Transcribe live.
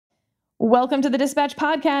Welcome to the Dispatch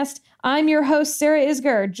Podcast. I'm your host, Sarah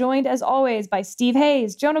Isger, joined as always by Steve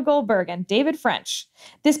Hayes, Jonah Goldberg, and David French.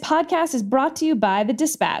 This podcast is brought to you by The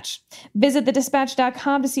Dispatch. Visit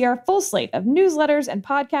thedispatch.com to see our full slate of newsletters and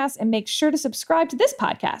podcasts, and make sure to subscribe to this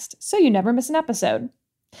podcast so you never miss an episode.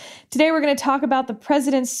 Today, we're going to talk about the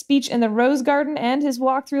president's speech in the Rose Garden and his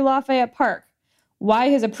walk through Lafayette Park, why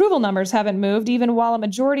his approval numbers haven't moved even while a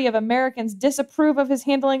majority of Americans disapprove of his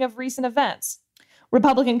handling of recent events,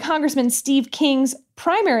 Republican Congressman Steve King's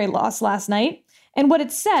primary loss last night, and what it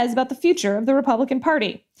says about the future of the Republican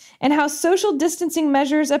Party, and how social distancing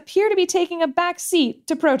measures appear to be taking a back seat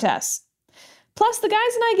to protests. Plus, the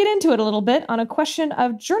guys and I get into it a little bit on a question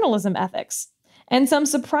of journalism ethics, and some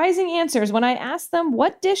surprising answers when I ask them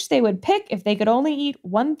what dish they would pick if they could only eat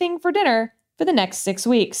one thing for dinner for the next 6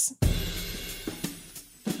 weeks.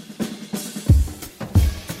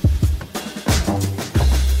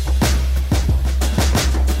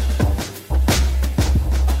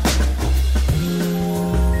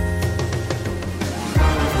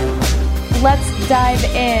 Let's dive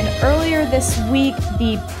in. Earlier this week,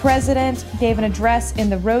 the president gave an address in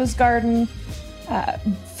the Rose Garden,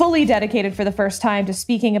 fully dedicated for the first time to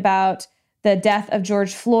speaking about the death of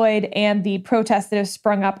George Floyd and the protests that have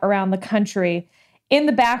sprung up around the country. In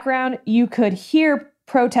the background, you could hear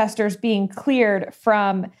protesters being cleared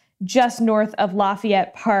from just north of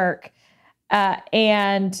Lafayette Park.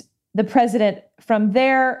 And the president from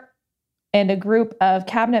there and a group of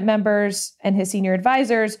cabinet members and his senior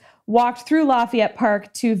advisors walked through Lafayette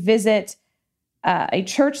Park to visit a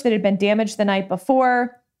church that had been damaged the night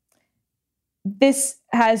before. This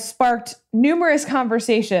has sparked numerous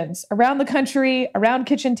conversations around the country, around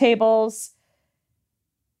kitchen tables.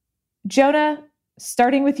 Jonah,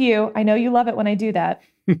 starting with you, I know you love it when I do that.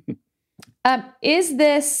 Is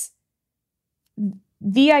this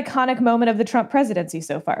the iconic moment of the Trump presidency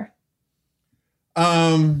so far?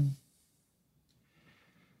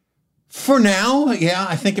 For now, yeah,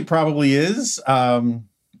 I think it probably is.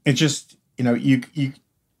 It just,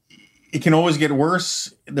 it can always get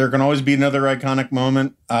worse. There can always be another iconic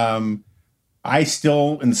moment. I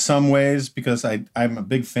still, in some ways, because I'm a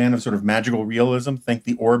big fan of sort of magical realism, think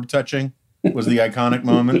the orb touching was the iconic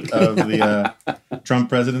moment of the Trump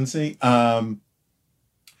presidency. But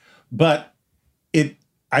I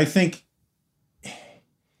think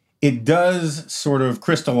it does sort of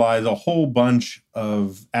crystallize a whole bunch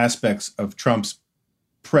of aspects of Trump's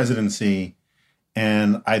presidency.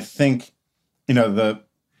 And I think, the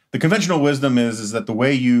conventional wisdom is that the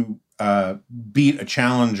way you beat a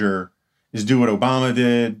challenger is do what Obama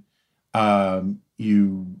did.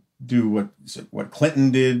 You do what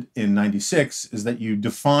Clinton did in 96, is that you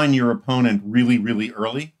define your opponent really, really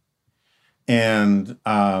early and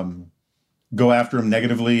go after them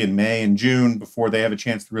negatively in May and June before they have a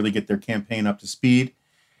chance to really get their campaign up to speed.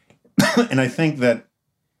 And I think that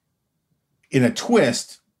in a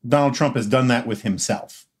twist, Donald Trump has done that with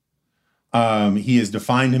himself. He has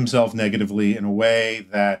defined himself negatively in a way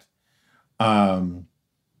that I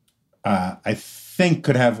think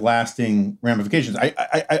could have lasting ramifications.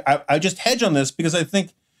 I just hedge on this because I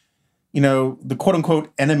think, the quote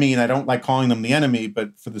unquote enemy, and I don't like calling them the enemy,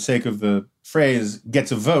 but for the sake of the phrase,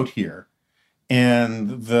 gets a vote here.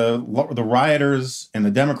 And the rioters and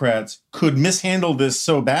the Democrats could mishandle this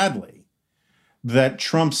so badly that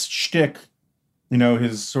Trump's shtick,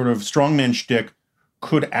 his sort of strongman shtick,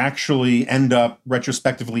 could actually end up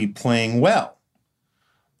retrospectively playing well.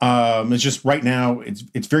 It's just right now,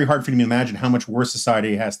 it's very hard for me to imagine how much worse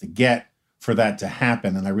society has to get for that to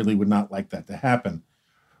happen. And I really would not like that to happen.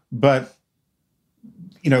 But,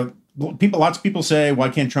 lots of people say, why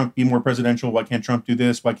can't Trump be more presidential? Why can't Trump do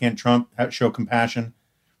this? Why can't Trump show compassion?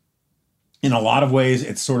 In a lot of ways,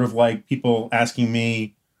 it's sort of like people asking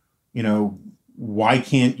me, why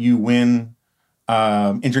can't you win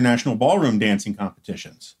international ballroom dancing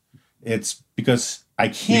competitions? It's because I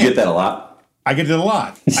can't. You get that a lot? I get it a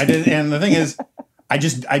lot. I did, and the thing is,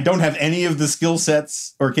 I don't have any of the skill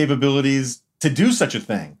sets or capabilities to do such a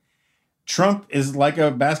thing. Trump is like a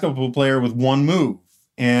basketball player with one move,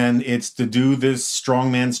 and it's to do this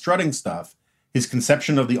strongman strutting stuff. His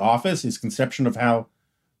conception of the office, his conception of how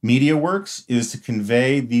media works, is to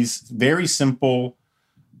convey these very simple,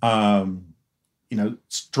 strongman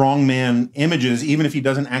images, even if he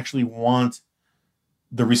doesn't actually want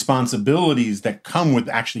the responsibilities that come with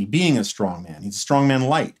actually being a strongman. He's a strongman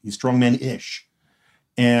light. He's strongman-ish.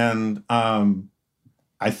 And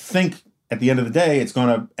I think at the end of the day, it's going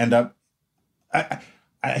to end up, I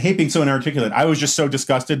hate being so inarticulate. I was just so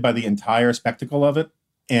disgusted by the entire spectacle of it.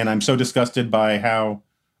 And I'm so disgusted by how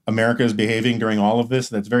America is behaving during all of this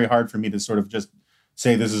that it's very hard for me to sort of just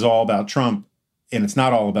say this is all about Trump, and it's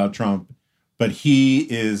not all about Trump, but he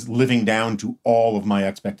is living down to all of my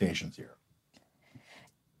expectations here.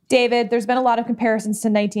 David, there's been a lot of comparisons to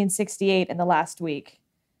 1968 in the last week.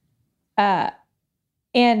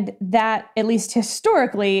 And that, at least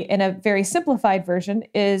historically, in a very simplified version,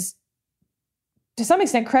 is to some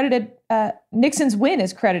extent credited, Nixon's win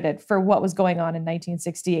is credited for what was going on in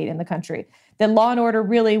 1968 in the country. That law and order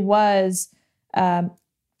really was,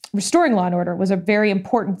 restoring law and order was a very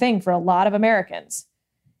important thing for a lot of Americans.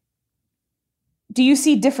 Do you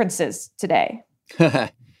see differences today?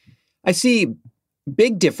 I see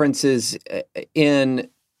big differences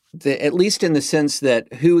at least in the sense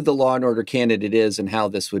that who the law and order candidate is and how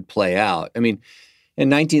this would play out. I mean, in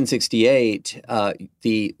 1968,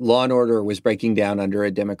 the law and order was breaking down under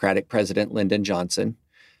a Democratic president, Lyndon Johnson.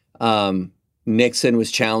 Nixon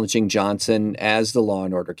was challenging Johnson as the law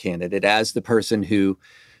and order candidate, as the person who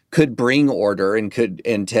could bring order and could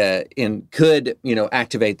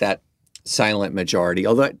activate that silent majority.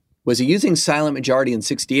 Although, was he using silent majority in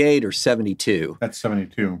 68 or 72? That's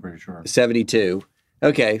 72, I'm pretty sure. 72.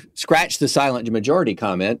 Okay, scratch the silent majority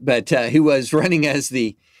comment, but who was running as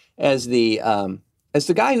the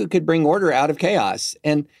guy who could bring order out of chaos.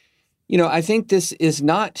 And, I think this is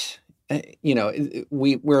not,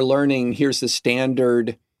 we're learning, here's the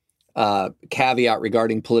standard caveat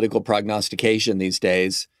regarding political prognostication these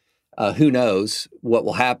days. Who knows what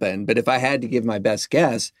will happen? But if I had to give my best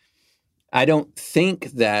guess, I don't think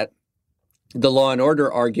that the law and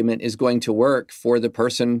order argument is going to work for the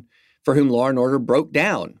person for whom law and order broke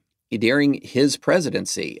down during his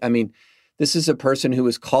presidency. I mean, this is a person who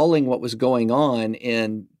was calling what was going on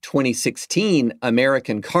in 2016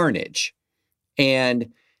 American carnage.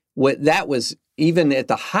 And what that was, even at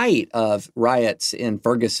the height of riots in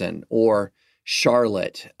Ferguson or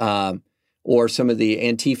Charlotte, or some of the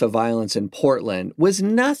Antifa violence in Portland, was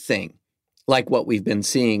nothing like what we've been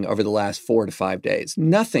seeing over the last 4 to 5 days.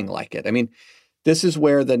 Nothing like it. I mean, this is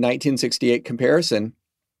where the 1968 comparison,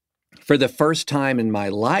 for the first time in my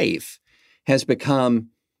life, has become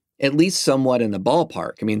at least somewhat in the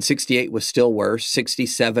ballpark. I mean, 68 was still worse.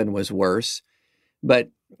 67 was worse. But,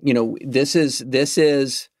 this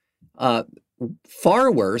is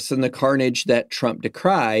far worse than the carnage that Trump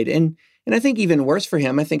decried. And I think even worse for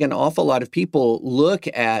him, I think an awful lot of people look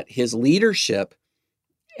at his leadership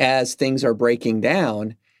as things are breaking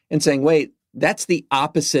down and saying, wait, that's the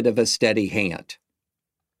opposite of a steady hand.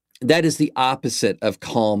 That is the opposite of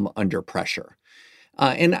calm under pressure.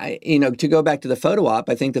 To go back to the photo op,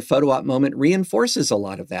 I think the photo op moment reinforces a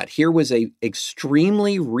lot of that. Here was a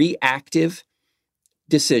extremely reactive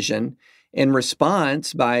decision in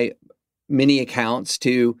response by many accounts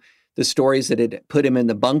to the stories that had put him in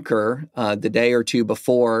the bunker the day or two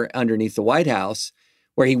before underneath the White House,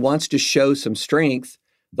 where he wants to show some strength.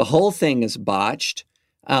 The whole thing is botched.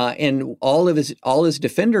 And all his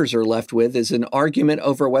defenders are left with is an argument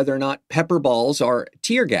over whether or not pepper balls are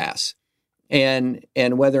tear gas, and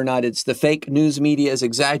whether or not it's the fake news media is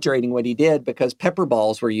exaggerating what he did because pepper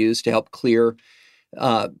balls were used to help clear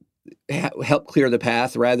the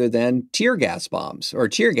path rather than tear gas bombs or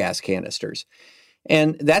tear gas canisters.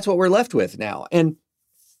 And that's what we're left with now. And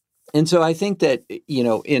so I think that,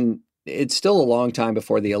 it's still a long time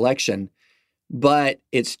before the election, but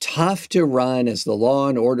it's tough to run as the law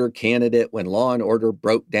and order candidate when law and order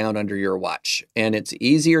broke down under your watch. And it's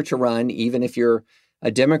easier to run even if you're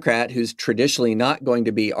a Democrat who's traditionally not going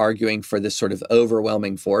to be arguing for this sort of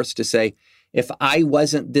overwhelming force, to say, if I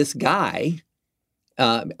wasn't this guy,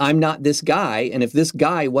 I'm not this guy. And if this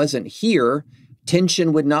guy wasn't here,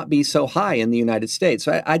 tension would not be so high in the United States.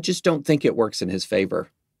 So I just don't think it works in his favor.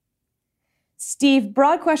 Steve,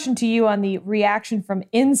 broad question to you on the reaction from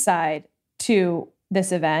inside to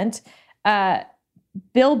this event.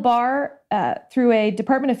 Bill Barr, through a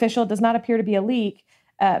department official, does not appear to be a leak,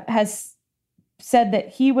 has said that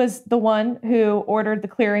he was the one who ordered the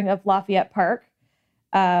clearing of Lafayette Park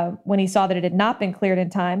when he saw that it had not been cleared in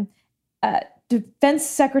time. Defense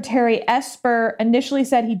Secretary Esper initially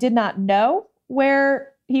said he did not know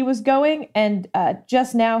where he was going, and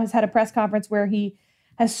just now has had a press conference where he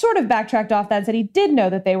has sort of backtracked off that and said he did know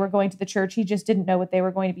that they were going to the church. He just didn't know what they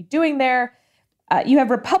were going to be doing there. You have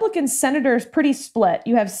Republican senators pretty split.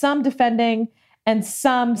 You have some defending and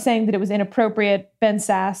some saying that it was inappropriate. Ben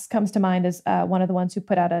Sasse comes to mind as one of the ones who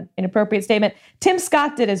put out an inappropriate statement. Tim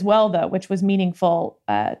Scott did as well, though, which was meaningful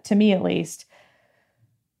to me at least.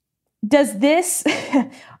 Does this,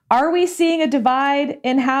 are we seeing a divide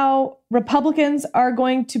in how Republicans are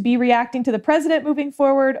going to be reacting to the president moving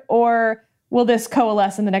forward, or will this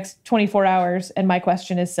coalesce in the next 24 hours? And my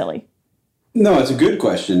question is silly. No, it's a good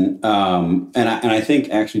question, and I think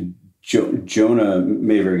actually Jonah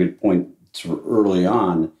made a very good point sort of early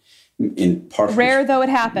on in partial Rare though it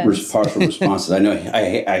happens. partial responses. I know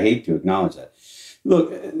I hate to acknowledge that.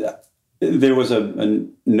 Look, there was a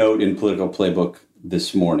note in Political Playbook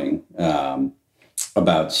this morning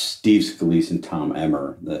about Steve Scalise and Tom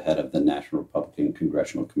Emmer, the head of the National Republican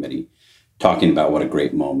Congressional Committee, talking about what a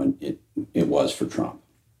great moment it was for Trump.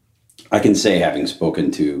 I can say, having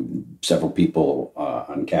spoken to several people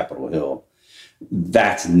on Capitol Hill,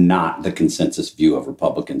 that's not the consensus view of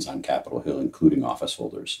Republicans on Capitol Hill, including office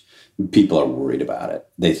holders. People are worried about it.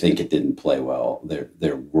 They think it didn't play well.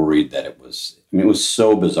 They're worried that it was. I mean, it was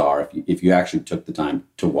so bizarre. If you actually took the time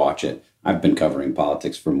to watch it, I've been covering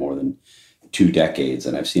politics for more than 2 decades,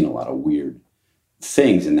 and I've seen a lot of weird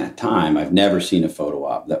things in that time. I've never seen a photo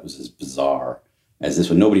op that was as bizarre as this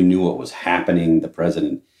one. Nobody knew what was happening. The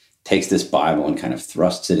president takes this Bible and kind of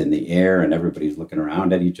thrusts it in the air, and everybody's looking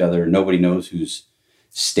around at each other. Nobody knows who's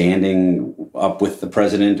standing up with the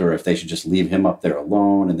president or if they should just leave him up there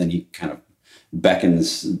alone. And then he kind of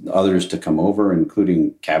beckons others to come over,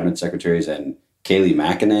 including cabinet secretaries and Kayleigh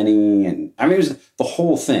McEnany. And I mean, the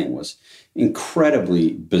whole thing was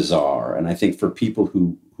incredibly bizarre. And I think for people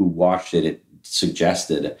who watched it, it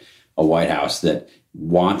suggested a White House that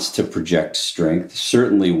wants to project strength,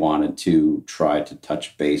 certainly wanted to try to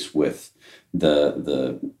touch base with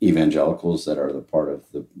the evangelicals that are the part of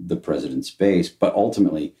the president's base, but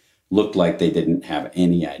ultimately looked like they didn't have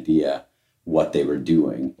any idea what they were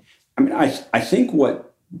doing. I mean, I think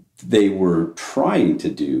what they were trying to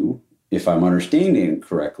do, if I'm understanding it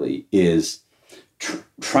correctly, is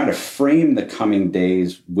try to frame the coming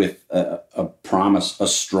days with a promise, a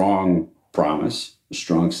strong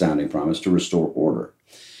sounding promise to restore order.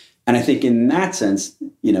 And I think in that sense,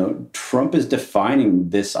 Trump is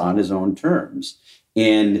defining this on his own terms.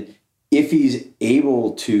 And if he's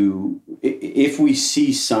able to, if we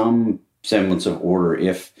see some semblance of order,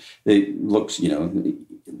 if it looks,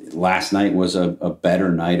 last night was a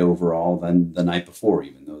better night overall than the night before,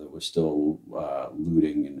 even though there was still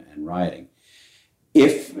looting and rioting.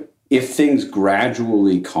 If things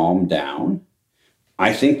gradually calm down,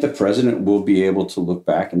 I think the president will be able to look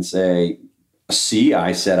back and say, see,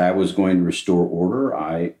 I said I was going to restore order.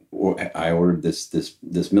 I ordered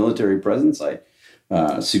this military presence. I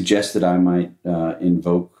suggested I might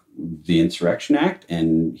invoke the Insurrection Act,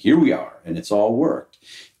 and here we are, and it's all worked.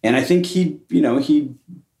 And I think he'd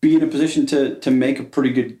be in a position to make a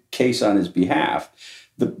pretty good case on his behalf.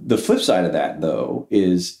 The flip side of that, though,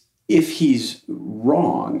 is if he's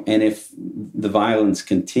wrong and if the violence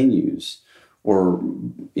continues or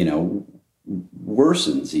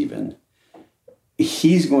worsens even,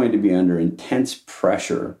 he's going to be under intense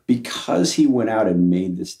pressure because he went out and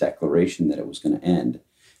made this declaration that it was going to end,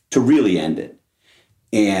 to really end it.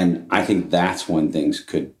 And I think that's when things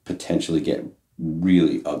could potentially get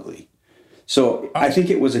really ugly. So I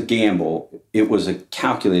think it was a gamble. It was a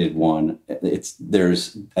calculated one.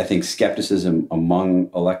 There's, I think, skepticism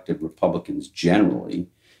among elected Republicans generally,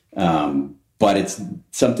 but it's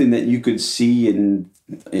something that you could see in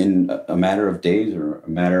a matter of days or a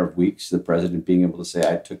matter of weeks, the president being able to say,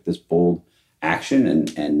 I took this bold action,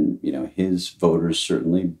 and his voters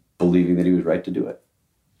certainly believing that he was right to do it.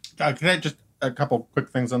 Can I just a couple quick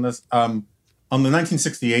things on this? On the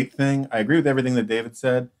 1968 thing, I agree with everything that David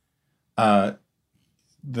said. The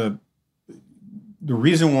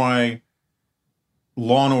reason why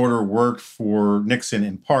Law and Order worked for Nixon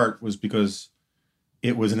in part was because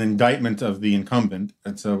it was an indictment of the incumbent.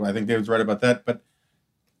 And so I think David's right about that. But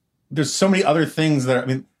there's so many other things that,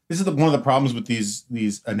 this is one of the problems with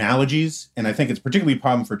these analogies. And I think it's particularly a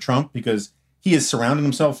problem for Trump because he has surrounded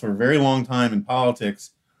himself for a very long time in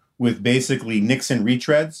politics with basically Nixon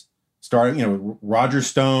retreads, starting, with Roger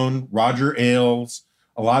Stone, Roger Ailes,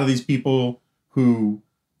 a lot of these people who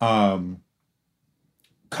cut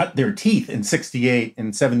their teeth in 68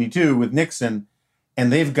 and 72 with Nixon.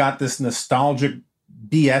 And they've got this nostalgic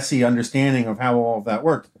BS-y understanding of how all of that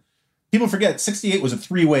worked. People forget 68 was a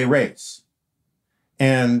 3-way race.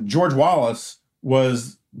 And George Wallace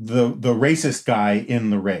was the racist guy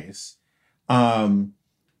in the race. And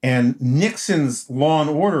Nixon's Law and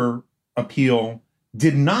Order appeal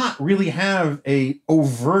did not really have a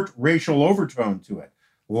overt racial overtone to it.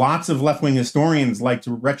 Lots of left-wing historians like to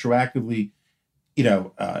retroactively,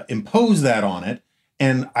 impose that on it.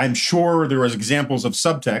 And I'm sure there was examples of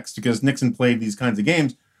subtext because Nixon played these kinds of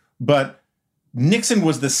games. But Nixon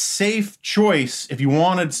was the safe choice if you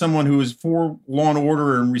wanted someone who was for law and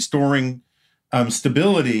order and restoring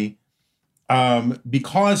stability,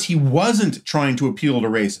 because he wasn't trying to appeal to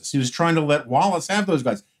racists. He was trying to let Wallace have those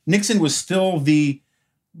guys. Nixon was still they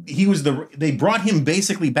brought him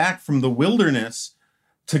basically back from the wilderness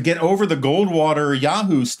to get over the Goldwater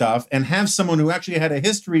Yahoo stuff and have someone who actually had a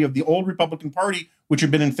history of the old Republican Party, which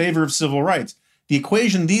had been in favor of civil rights. The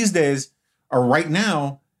equation these days, or right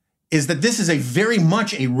now, is that this is a very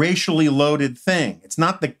much a racially loaded thing. It's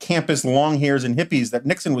not the campus long hairs and hippies that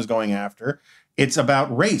Nixon was going after. It's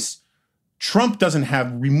about race. Trump doesn't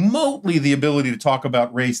have remotely the ability to talk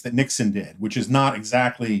about race that Nixon did, which is not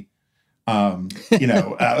exactly,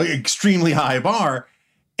 extremely high bar.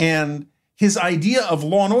 And his idea of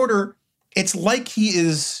law and order, it's like he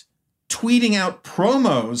is tweeting out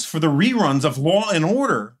promos for the reruns of Law and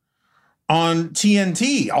Order on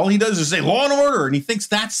TNT. All he does is say Law and Order, and he thinks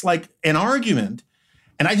that's like an argument.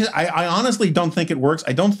 And I honestly don't think it works.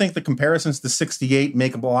 I don't think the comparisons to 68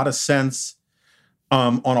 make a lot of sense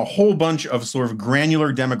on a whole bunch of sort of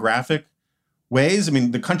granular demographic ways. I mean,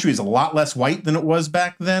 the country is a lot less white than it was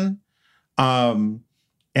back then. And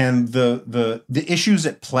the issues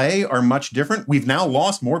at play are much different. We've now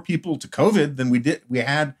lost more people to COVID than we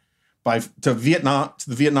had to the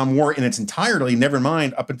Vietnam War in its entirety, never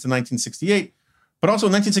mind up until 1968. But also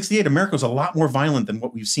in 1968, America was a lot more violent than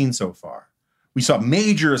what we've seen so far. We saw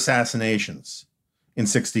major assassinations in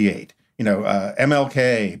 68.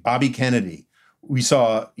 MLK, Bobby Kennedy. We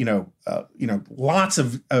saw, lots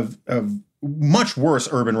of much worse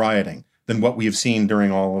urban rioting than what we have seen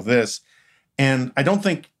during all of this. And I don't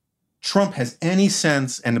think Trump has any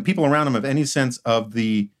sense, and the people around him have any sense of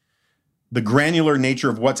the granular nature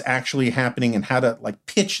of what's actually happening and how to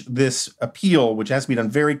pitch this appeal, which has to be done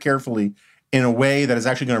very carefully in a way that is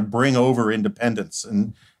actually going to bring over independents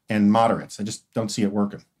and moderates. I just don't see it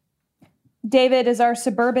working. David, as our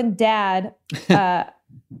suburban dad, I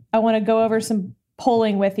want to go over some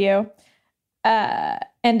polling with you.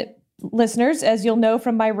 And listeners, as you'll know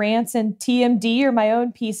from my rants and TMD or my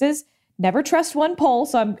own pieces, never trust one poll.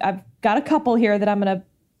 So I've got a couple here that I'm going to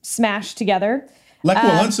smash together. Lech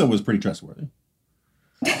Walesa was pretty trustworthy.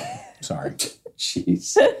 Sorry.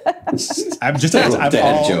 Jeez. I'm just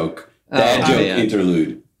dad joke. Dad joke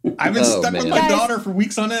interlude. I've been stuck with my daughter for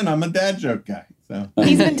weeks on end. I'm a dad joke guy. So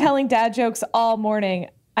he's been telling dad jokes all morning.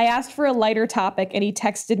 I asked for a lighter topic and he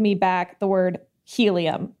texted me back the word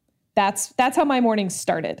helium. That's how my morning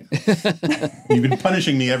started. You've been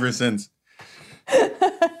punishing me ever since.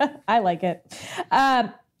 I like it.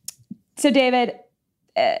 So David,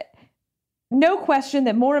 no question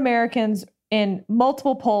that more Americans in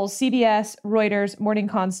multiple polls, CBS, Reuters, Morning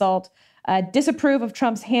Consult, disapprove of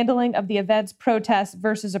Trump's handling of the event's protests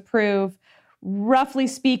versus approve. Roughly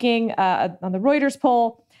speaking, on the Reuters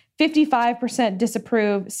poll, 55%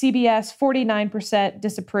 disapprove, CBS 49%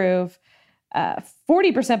 disapprove,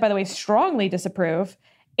 40%, by the way, strongly disapprove,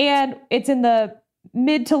 and it's in the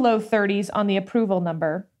mid to low 30s on the approval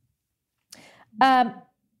number.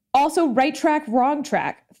 Also, right track, wrong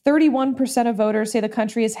track. 31% of voters say the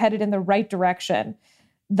country is headed in the right direction,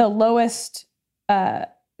 the lowest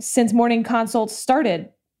since Morning Consult started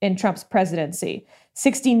in Trump's presidency.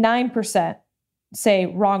 69% say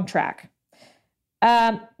wrong track.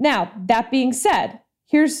 Now, that being said,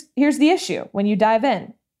 here's the issue when you dive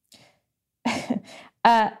in.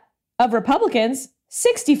 Of Republicans,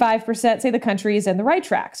 65% say the country is in the right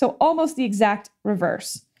track. So almost the exact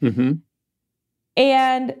reverse. Mm-hmm.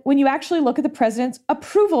 And when you actually look at the president's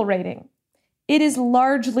approval rating, it is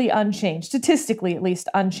largely unchanged, statistically at least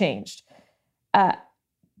unchanged.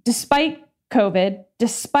 Despite COVID,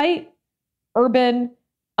 despite urban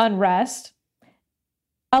unrest,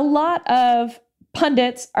 a lot of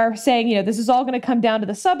pundits are saying, this is all going to come down to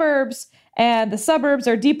the suburbs, and the suburbs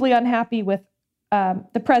are deeply unhappy with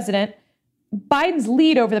the president. Biden's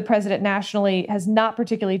lead over the president nationally has not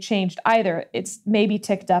particularly changed either. It's maybe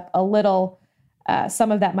ticked up a little.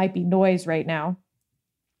 Some of that might be noise right now.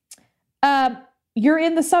 You're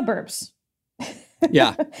in the suburbs.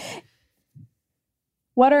 Yeah.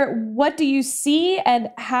 What do you see,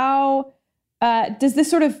 and how does this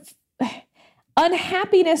sort of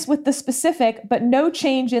unhappiness with the specific, but no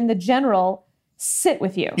change in the general, sit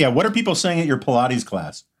with you? Yeah. What are people saying at your Pilates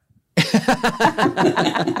class?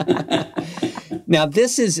 Now,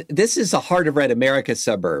 this is a Heart of Red America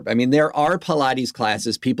suburb. I mean, there are Pilates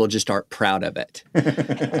classes. People just aren't proud of it.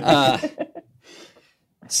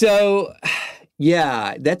 So,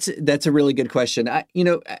 yeah, that's a really good question.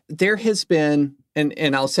 There has been,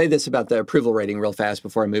 and I'll say this about the approval rating real fast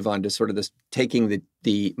before I move on to sort of this taking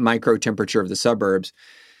the micro temperature of the suburbs.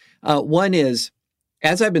 One is,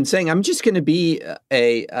 as I've been saying, I'm just going to be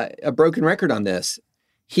a broken record on this.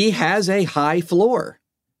 He has a high floor.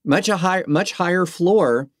 Much higher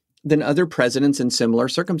floor than other presidents in similar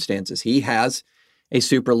circumstances. He has a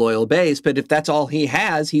super loyal base. But if that's all he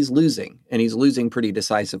has, he's losing, and he's losing pretty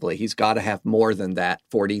decisively. He's got to have more than that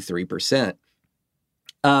 43%.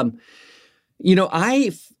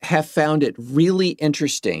 I have found it really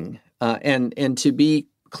interesting, and to be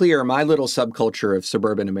clear, my little subculture of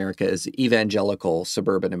suburban America is evangelical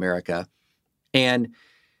suburban America. And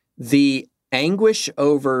the anguish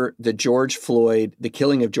over the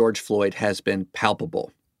killing of George Floyd has been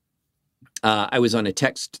palpable. I was on a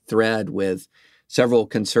text thread with several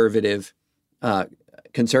conservative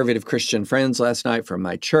Christian friends last night from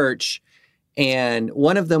my church, and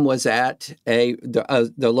one of them was at the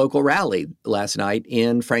local rally last night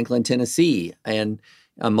in Franklin, Tennessee, and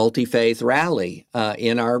a multi-faith rally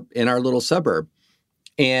in our little suburb.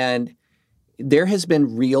 And there has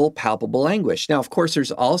been real palpable anguish. Now, of course,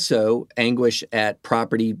 there's also anguish at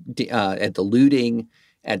property, at the looting,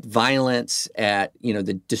 at violence, at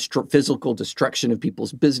the physical destruction of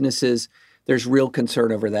people's businesses. There's real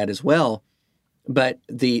concern over that as well. But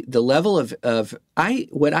the level of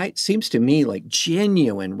what seems to me like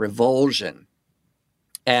genuine revulsion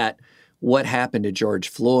at what happened to George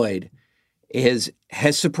Floyd has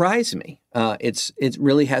surprised me. It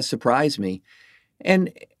really has surprised me.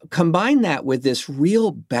 And combine that with this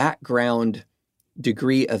real background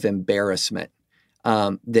degree of embarrassment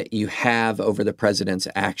that you have over the president's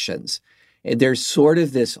actions. There's sort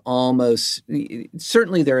of this almost,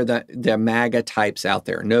 certainly there are the MAGA types out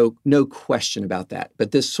there, no question about that.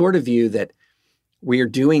 But this sort of view that we are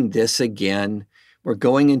doing this again, we're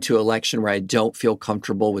going into an election where I don't feel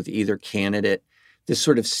comfortable with either candidate. This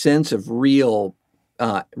sort of sense of real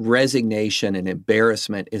resignation and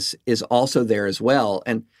embarrassment is also there as well.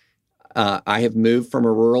 And I have moved from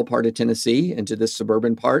a rural part of Tennessee into this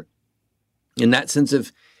suburban part. And that sense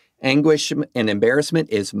of anguish and embarrassment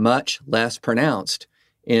is much less pronounced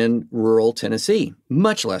in rural Tennessee,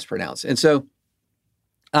 much less pronounced. And so,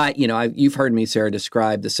 you've heard me, Sarah,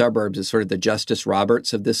 describe the suburbs as sort of the Justice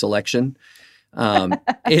Roberts of this election.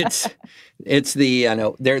 It's they're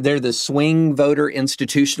the swing voter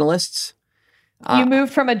institutionalists. You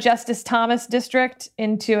moved from a Justice Thomas district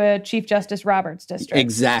into a Chief Justice Roberts district.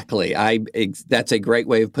 Exactly. That's a great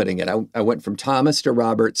way of putting it. I went from Thomas to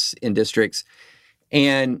Roberts in districts.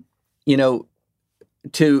 And,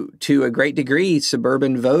 to a great degree,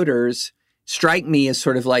 suburban voters strike me as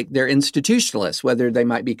sort of like they're institutionalists, whether they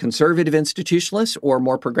might be conservative institutionalists or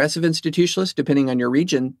more progressive institutionalists, depending on your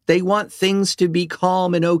region. They want things to be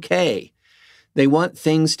calm and okay. They want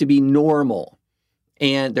things to be normal.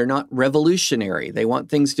 And they're not revolutionary. They want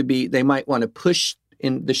things to be, they might want to push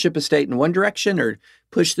in the ship of state in one direction or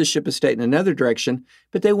push the ship of state in another direction,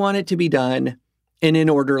 but they want it to be done in an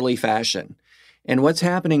orderly fashion. And what's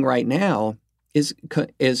happening right now is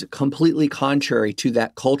completely contrary to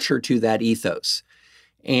that culture, to that ethos.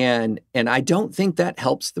 And I don't think that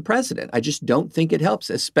helps the president. I just don't think it helps,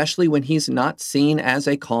 especially when he's not seen as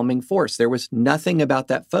a calming force. There was nothing about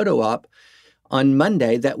that photo op on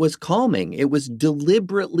Monday that was calming. It was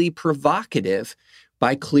deliberately provocative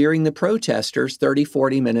by clearing the protesters 30,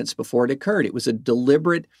 40 minutes before it occurred. It was a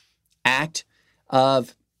deliberate act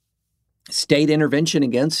of state intervention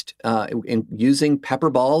against in using pepper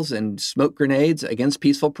balls and smoke grenades against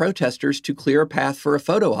peaceful protesters to clear a path for a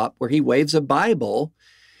photo op where he waves a Bible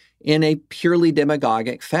in a purely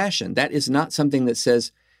demagogic fashion. That is not something that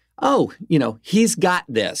says, oh, he's got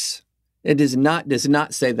this. It does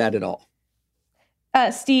not say that at all.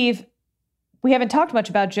 Steve, we haven't talked much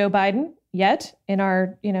about Joe Biden yet in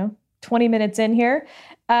our, 20 minutes in here.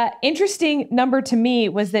 Interesting number to me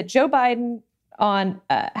was that Joe Biden, on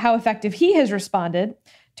how effective he has responded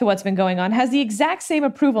to what's been going on, has the exact same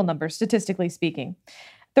approval numbers, statistically speaking.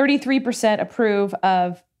 33% approve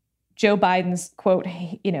of Joe Biden's, quote,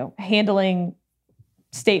 handling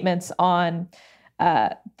statements on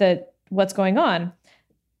what's going on.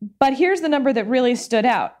 But here's the number that really stood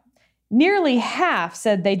out. Nearly half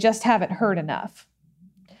said they just haven't heard enough.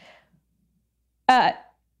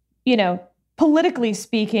 Politically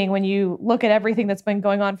speaking, when you look at everything that's been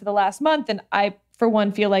going on for the last month, and I, for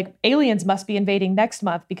one, feel like aliens must be invading next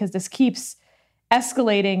month because this keeps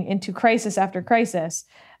escalating into crisis after crisis.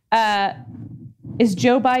 Is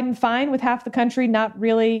Joe Biden fine with half the country not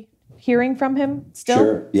really hearing from him still?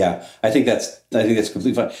 Sure. Yeah. I think that's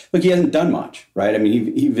completely fine. Look, he hasn't done much, right? I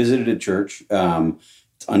mean, he visited a church. I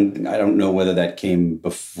don't know whether that came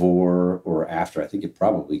before or after. I think it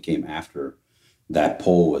probably came after that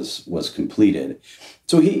poll was completed.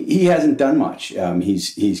 So he hasn't done much.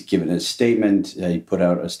 He's given a statement. He put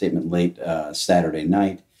out a statement late Saturday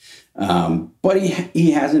night. But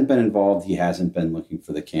he hasn't been involved. He hasn't been looking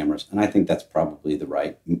for the cameras. And I think that's probably the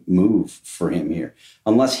right move for him here,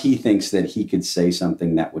 unless he thinks that he could say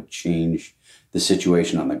something that would change the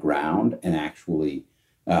situation on the ground and actually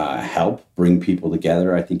help bring people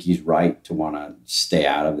together. I think he's right to want to stay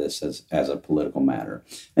out of this as a political matter.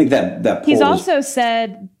 I think that he's also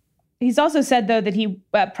said though that he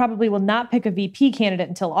probably will not pick a VP candidate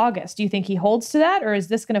until August. Do you think he holds to that, or is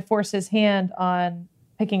this going to force his hand on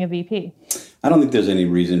picking a VP? I don't think there's any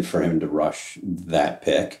reason for him to rush that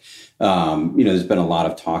pick. There's been a lot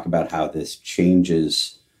of talk about how this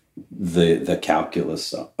changes the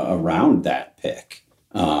calculus around that pick,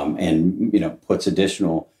 and puts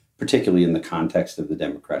additional, particularly in the context of the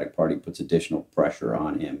Democratic Party, puts additional pressure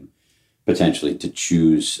on him potentially to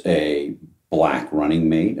choose a black running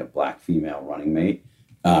mate, a black female running mate.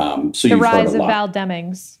 So the rise of Val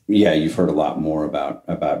Demings. Yeah, you've heard a lot more about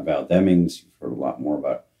Val Demings. You've heard a lot more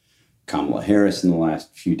about Kamala Harris in the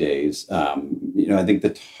last few days. I think the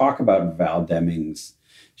talk about Val Demings,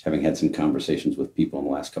 having had some conversations with people in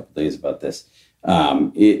the last couple of days about this,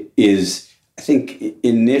 it is, I think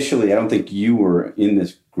initially, I don't think you were in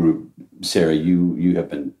this group, Sarah. You have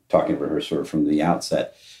been talking about her sort of from the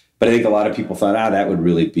outset. But I think a lot of people thought, that would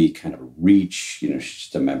really be kind of a reach. She's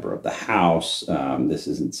just a member of the House. This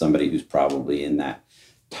isn't somebody who's probably in that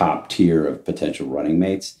top tier of potential running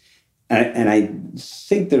mates. And I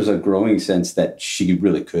think there's a growing sense that she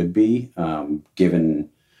really could be, given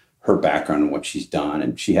her background and what she's done.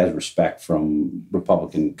 And she has respect from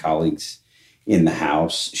Republican colleagues in the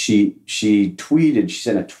House. She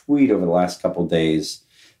sent a tweet over the last couple of days.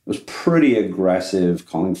 It was pretty aggressive,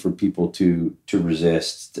 calling for people to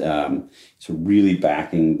resist. So really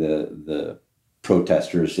backing the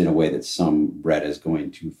protesters in a way that some read as going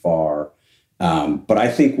too far. But I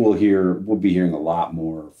think we'll be hearing a lot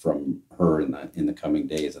more from her in the coming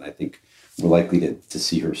days, and I think we're likely to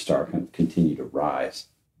see her start and continue to rise.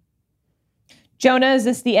 Jonah, is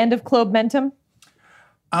this the end of Clubmentum?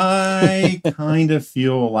 I kind of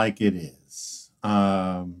feel like it is.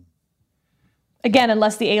 Again,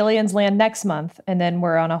 unless the aliens land next month, and then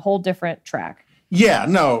we're on a whole different track. Yeah,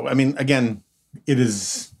 no, I mean, again, it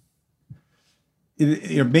is.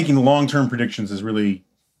 Making long-term predictions is really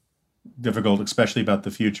difficult, especially about the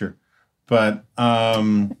future. But I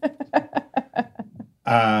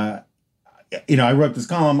wrote this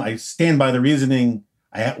column. I stand by the reasoning.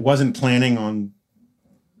 I wasn't planning on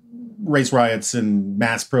race riots and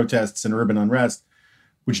mass protests and urban unrest,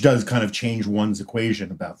 which does kind of change one's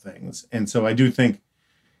equation about things. And so I do think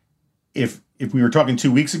if we were talking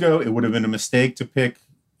 2 weeks ago, it would have been a mistake to pick,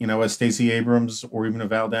 a Stacey Abrams or even a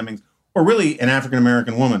Val Demings, or really an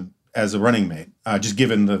African-American woman as a running mate, just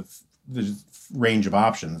given the range of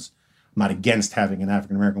options. I'm not against having an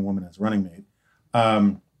African-American woman as a running mate,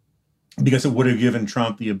 because it would have given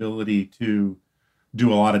Trump the ability to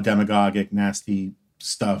do a lot of demagogic, nasty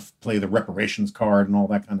stuff, play the reparations card and all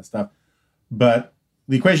that kind of stuff. But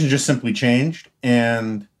the equation just simply changed,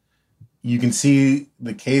 and you can see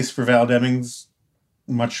the case for Val Demings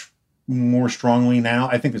much more strongly now.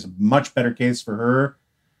 I think there's a much better case for her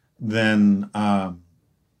than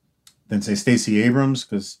say Stacey Abrams,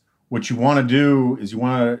 because what you want to do is you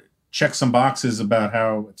want to check some boxes about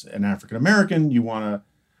how it's an African American. You want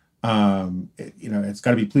to, it's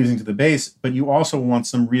got to be pleasing to the base, but you also want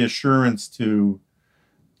some reassurance to,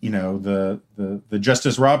 the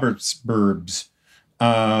Justice Roberts burbs.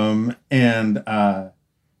 And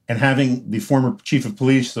having the former chief of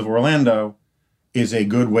police of Orlando is a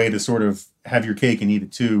good way to sort of have your cake and eat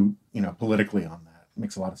it too, politically on that. It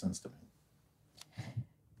makes a lot of sense to me.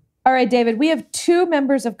 All right, David, we have 2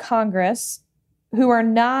 members of Congress who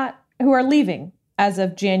are leaving as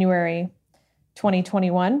of January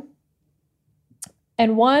 2021.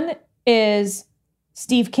 And one is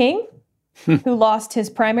Steve King, who lost his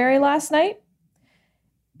primary last night.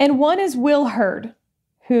 And one is Will Hurd,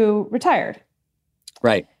 who retired.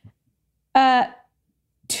 Right.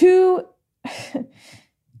 Two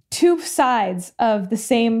sides of the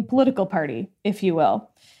same political party, if you will.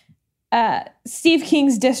 Steve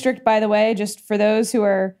King's district, by the way, just for those who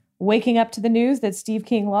are waking up to the news that Steve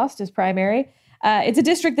King lost his primary, it's a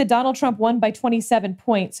district that Donald Trump won by 27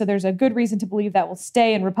 points, so there's a good reason to believe that will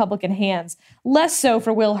stay in Republican hands. Less so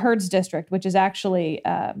for Will Hurd's district, which is actually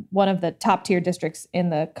one of the top-tier districts in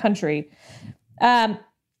the country. I'm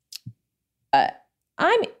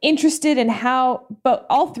interested in how, but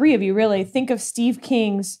all 3 of you really think of Steve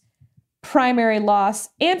King's primary loss,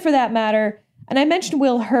 and for that matter, and I mentioned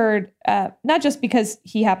Will Hurd, not just because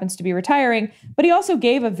he happens to be retiring, but he also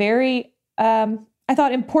gave a very, I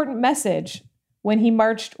thought, important message when he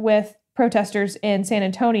marched with protesters in San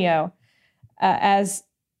Antonio as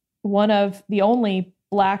one of the only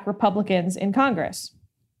Black Republicans in Congress.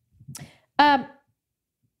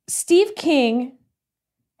 Steve King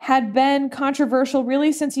had been controversial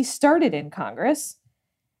really since he started in Congress,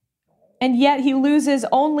 and yet he loses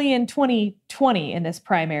only in 2020 in this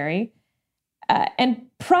primary, and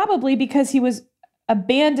probably because he was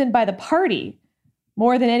abandoned by the party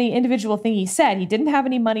more than any individual thing he said. He didn't have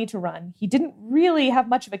any money to run. He didn't really have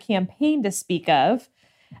much of a campaign to speak of.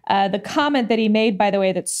 The comment that he made, by the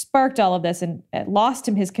way, that sparked all of this and lost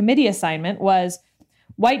him his committee assignment was,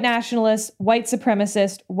 white nationalist, white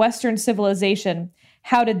supremacist, Western civilization.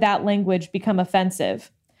 How did that language become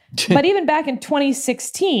offensive? But even back in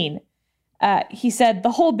 2016, he said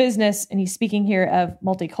the whole business, and he's speaking here of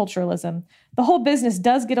multiculturalism, the whole business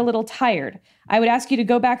does get a little tired. I would ask you to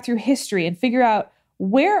go back through history and figure out,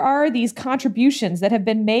 where are these contributions that have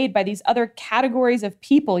been made by these other categories of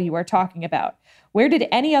people you are talking about? Where did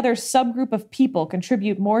any other subgroup of people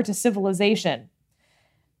contribute more to civilization?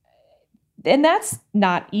 And that's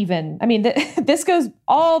not even, I mean, this goes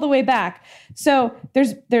all the way back. So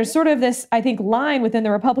there's sort of this, I think, line within the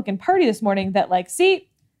Republican Party this morning that, like, see,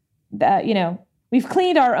 that, you know, we've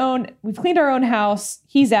cleaned our own house.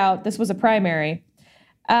 He's out. This was a primary.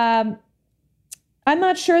 I'm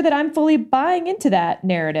not sure that I'm fully buying into that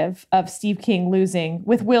narrative of Steve King losing,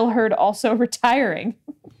 with Will Hurd also retiring.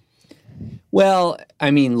 Well,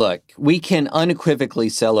 I mean, look, we can unequivocally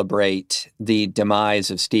celebrate the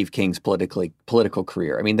demise of Steve King's political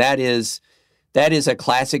career. I mean, that is a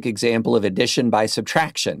classic example of addition by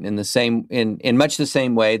subtraction, in much the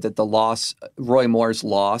same way that Roy Moore's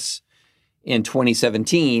loss in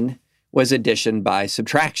 2017 was addition by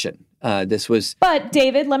subtraction. But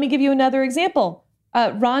David, let me give you another example.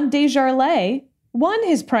 Ron Desjardins won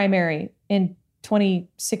his primary in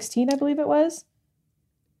 2016, I believe it was.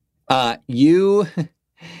 You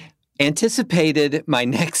anticipated my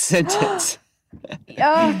next sentence.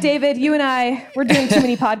 Oh, David, you and we're doing too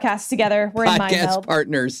many podcasts together. We're in mind meld. Podcast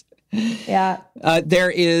partners. Yeah. There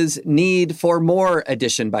is need for more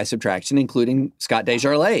addition by subtraction, including Scott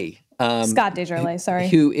Desjardins. Scott Desjardins, sorry.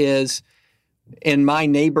 Who is in my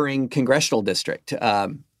neighboring congressional district.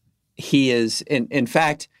 He is, in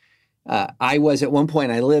fact, I was at one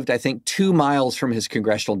point, I lived, I think, 2 miles from his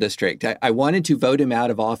congressional district. I wanted to vote him out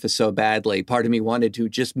of office so badly. Part of me wanted to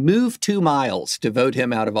just move 2 miles to vote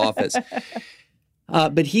him out of office.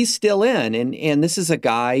 But he's still in. And this is a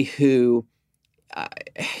guy who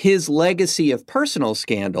his legacy of personal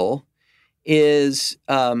scandal is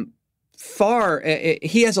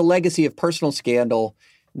he has a legacy of personal scandal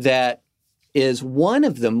that is one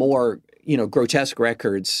of the more grotesque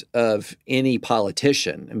records of any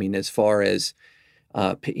politician. I mean, as far as,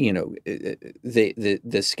 the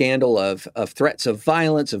scandal of threats of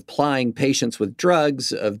violence, of plying patients with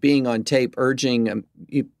drugs, of being on tape urging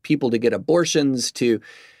people to get abortions,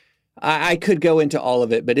 I could go into all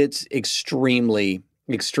of it, but it's extremely,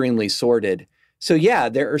 extremely sordid. So, yeah,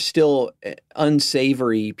 there are still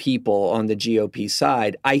unsavory people on the GOP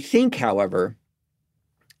side. I think, however,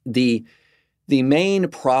 the main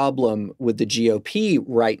problem with the GOP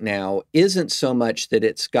right now isn't so much that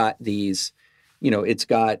it's got these, it's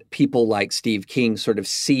got people like Steve King sort of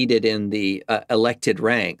seated in the elected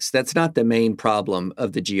ranks. That's not the main problem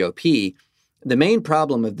of the GOP. The main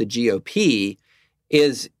problem of the GOP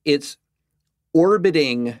is it's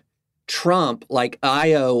orbiting Trump like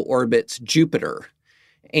Io orbits Jupiter,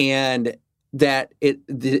 and that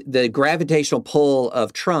the gravitational pull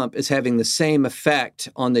of Trump is having the same effect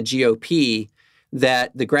on the GOP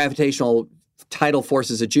that the gravitational tidal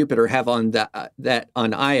forces of Jupiter have on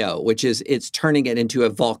on Io, which is it's turning it into a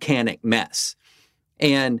volcanic mess.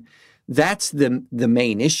 And that's the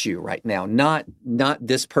main issue right now, not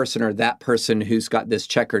this person or that person who's got this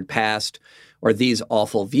checkered past or these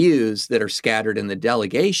awful views that are scattered in the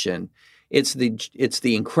delegation. It's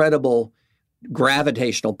the incredible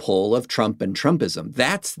gravitational pull of Trump and Trumpism.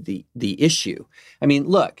 That's the issue. I mean,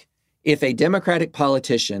 look, if a Democratic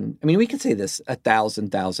politician, I mean, we could say this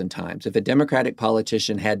 1,000 times. If a Democratic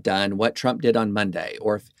politician had done what Trump did on Monday,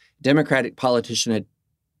 or if a Democratic politician had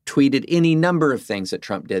tweeted any number of things that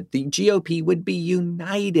Trump did, the GOP would be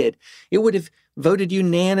united. It would have voted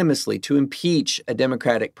unanimously to impeach a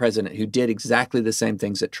Democratic president who did exactly the same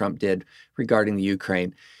things that Trump did regarding the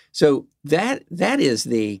Ukraine. So that is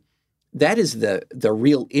the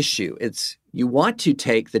real issue. It's you want to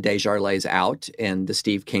take the Desjardins out and the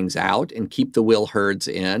Steve Kings out and keep the Will Hurds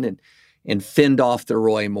in and fend off the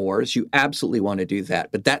Roy Moores. You absolutely want to do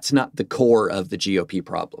that, but that's not the core of the GOP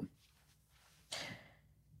problem.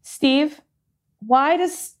 Steve, why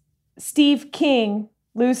does Steve King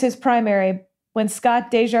lose his primary, when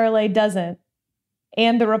Scott Desjardins doesn't,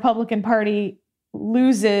 and the Republican Party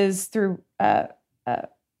loses through, not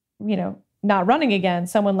running again,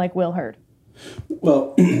 someone like Will Hurd?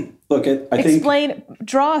 Well, look, I think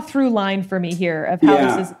draw a through line for me here of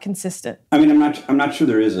how this is consistent. I mean, I'm not sure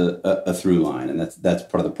there is a through line, and that's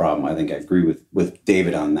part of the problem. I think I agree with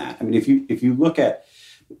David on that. I mean, if you look at,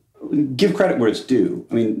 give credit where it's due.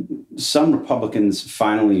 I mean, some Republicans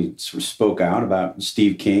finally sort of spoke out about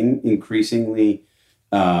Steve King increasingly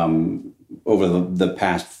over the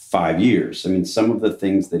past 5 years. I mean, some of the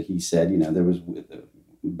things that he said, there was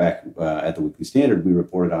back at the Weekly Standard, we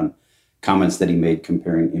reported on comments that he made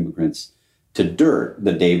comparing immigrants to dirt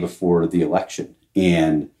the day before the election.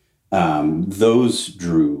 And those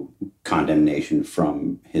drew condemnation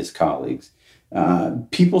from his colleagues.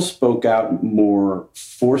 People spoke out more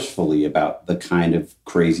forcefully about the kind of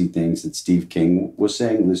crazy things that Steve King was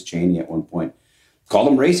saying. Liz Cheney at one point called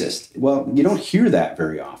him racist. Well, you don't hear that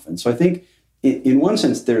very often. So I think in one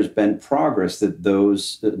sense, there's been progress that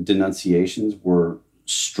those denunciations were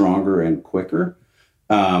stronger and quicker.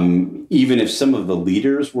 Even if some of the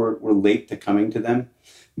leaders were late to coming to them.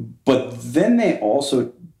 But then they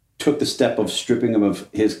also took the step of stripping him of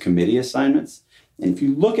his committee assignments. And if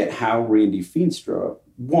you look at how Randy Feenstra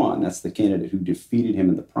won, that's the candidate who defeated him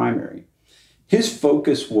in the primary, his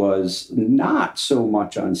focus was not so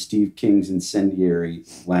much on Steve King's incendiary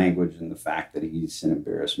language and the fact that he's an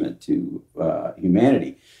embarrassment to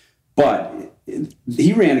humanity, but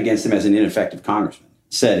he ran against him as an ineffective congressman.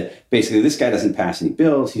 Said, basically, this guy doesn't pass any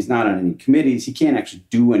bills. He's not on any committees. He can't actually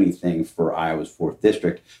do anything for Iowa's 4th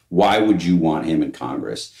District. Why would you want him in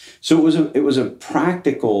Congress? So it was a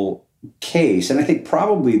practical case, and I think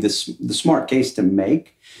probably the smart case to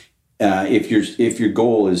make if your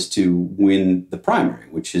goal is to win the primary,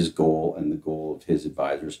 which his goal and the goal of his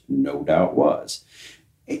advisors no doubt was.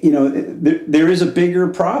 There is a bigger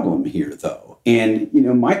problem here, though, and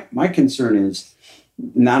my concern is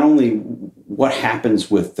not only what happens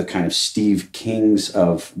with the kind of Steve Kings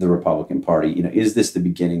of the Republican Party. Is this the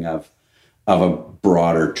beginning of a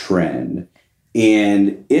broader trend?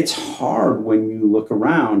 And it's hard when you look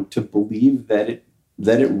around to believe that it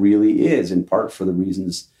really is, in part for the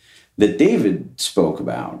reasons that David spoke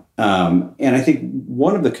about. And I think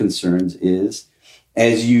one of the concerns is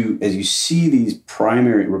as you see these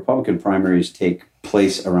Republican primaries take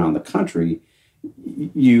place around the country,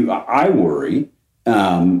 I worry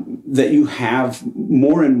that you have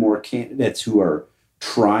more and more candidates who are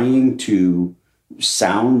trying to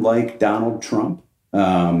sound like Donald Trump,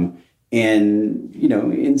 and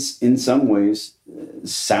in some ways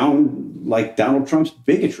sound like Donald Trump's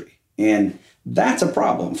bigotry, and that's a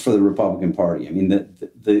problem for the Republican Party. I mean,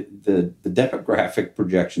 the demographic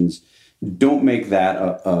projections don't make that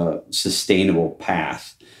a sustainable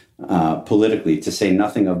path politically, to say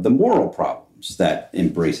nothing of the moral problems that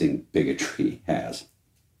embracing bigotry has.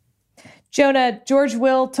 Jonah, George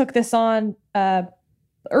Will took this on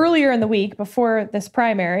earlier in the week before this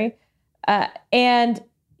primary, and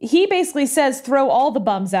he basically says throw all the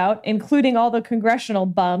bums out, including all the congressional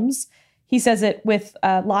bums. He says it with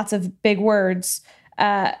lots of big words,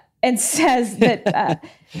 and says that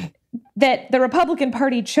that the Republican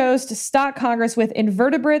Party chose to stock Congress with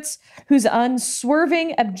invertebrates whose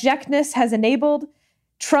unswerving abjectness has enabled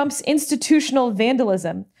Trump's institutional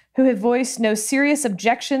vandalism, who have voiced no serious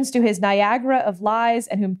objections to his Niagara of lies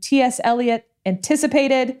and whom T.S. Eliot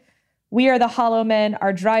anticipated. We are the hollow men,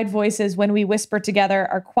 our dried voices when we whisper together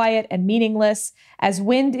are quiet and meaningless as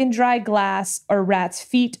wind in dry glass or rats'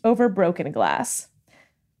 feet over broken glass.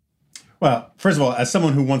 Well, first of all, as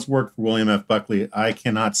someone who once worked for William F. Buckley, I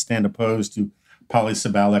cannot stand opposed to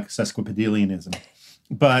polysyllabic sesquipedalianism.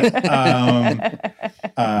 But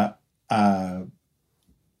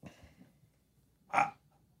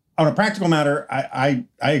on a practical matter, I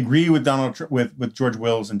agree with with George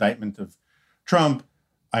Will's indictment of Trump.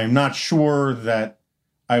 I am not sure that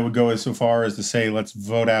I would go so far as to say let's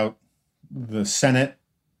vote out the Senate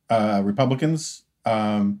Republicans.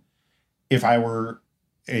 Even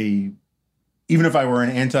if I were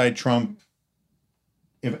an anti-Trump,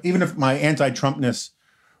 even if my anti-Trumpness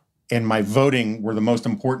and my voting were the most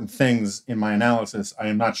important things in my analysis, I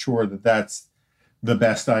am not sure that that's the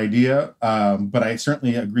best idea. But I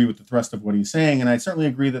certainly agree with the thrust of what he's saying, and I certainly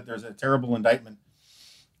agree that there's a terrible indictment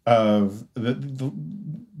of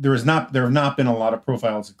there have not been a lot of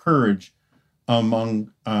profiles of courage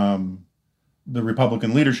among the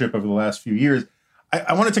Republican leadership over the last few years.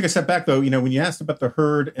 I want to take a step back, though. When you asked about the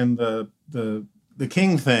Hurd and the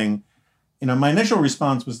King thing, my initial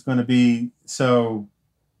response was going to be, so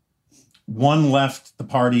One left the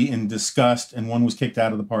party in disgust, and one was kicked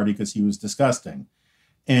out of the party because he was disgusting.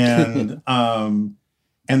 And and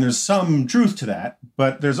there's some truth to that,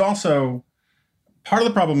 but there's also part of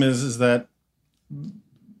the problem is that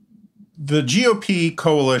the GOP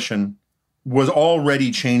coalition was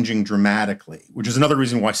already changing dramatically, which is another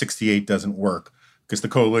reason why 68 doesn't work, because the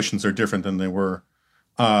coalitions are different than they were.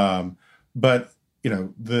 But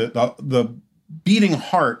the beating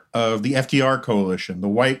heart of the FDR coalition, the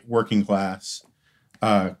white working class,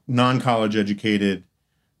 non-college educated,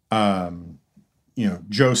 Joe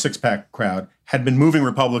Sixpack crowd had been moving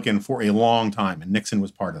Republican for a long time, and Nixon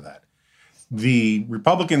was part of that. The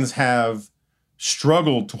Republicans have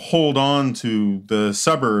struggled to hold on to the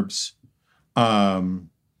suburbs,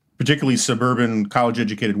 particularly suburban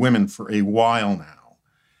college-educated women, for a while now.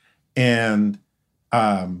 And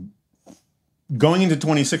going into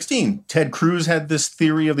 2016, Ted Cruz had this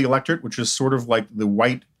theory of the electorate, which is sort of like the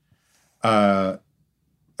white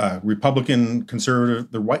Republican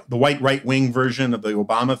conservative, the white right-wing version of the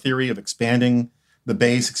Obama theory of expanding the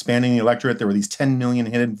base, expanding the electorate. There were these 10 million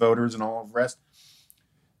hidden voters and all of the rest.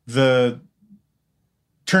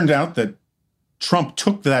 Turned out that Trump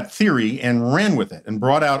took that theory and ran with it and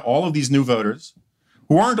brought out all of these new voters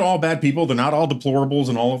who aren't all bad people. They're not all deplorables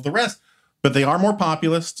and all of the rest, but they are more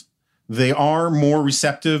populist. They are more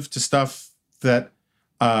receptive to stuff that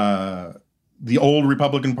the old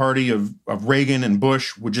Republican Party of Reagan and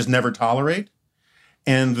Bush would just never tolerate.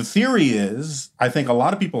 And the theory is, I think a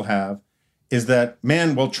lot of people have, is that,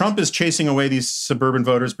 man, well, Trump is chasing away these suburban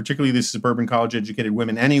voters, particularly these suburban college-educated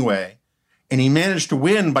women anyway, and he managed to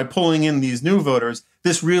win by pulling in these new voters.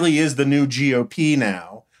 This really is the new GOP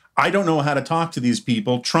now. I don't know how to talk to these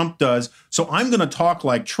people. Trump does. So I'm going to talk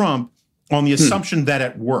like Trump on the assumption that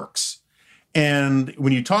it works. And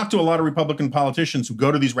when you talk to a lot of Republican politicians who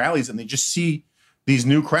go to these rallies and they just see these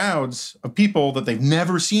new crowds of people that they've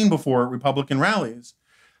never seen before at Republican rallies,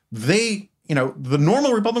 the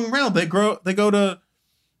normal Republican crowd, they go to,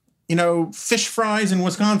 fish fries in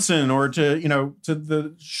Wisconsin, or to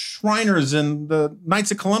the Shriners and the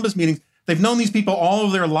Knights of Columbus meetings. They've known these people all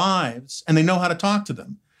of their lives, and they know how to talk to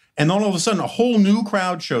them. And then all of a sudden, a whole new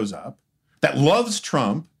crowd shows up that loves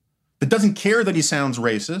Trump, that doesn't care that he sounds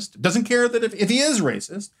racist, doesn't care that if he is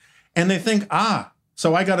racist, and they think,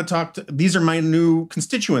 so I got to talk to, these are my new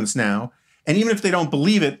constituents now. And even if they don't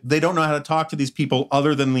believe it, they don't know how to talk to these people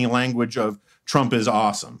other than the language of Trump is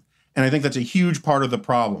awesome. And I think that's a huge part of the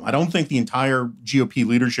problem. I don't think the entire GOP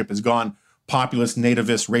leadership has gone populist,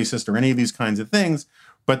 nativist, racist, or any of these kinds of things,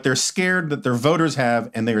 but they're scared that their voters have,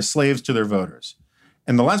 and they are slaves to their voters.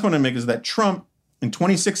 And the last one I make is that Trump, in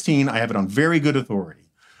 2016, I have it on very good authority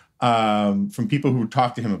from people who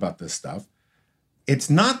talk to him about this stuff. It's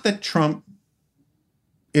not that Trump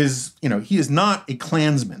is, he is not a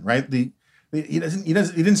Klansman, right? He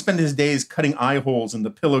didn't spend his days cutting eye holes in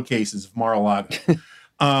the pillowcases of Mar-a-Lago.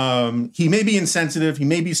 He may be insensitive. He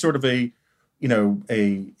may be sort of a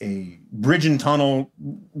bridge and tunnel,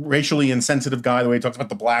 racially insensitive guy, the way he talks about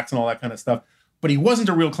the blacks and all that kind of stuff. But he wasn't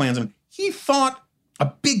a real Klansman. He thought a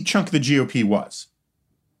big chunk of the GOP was.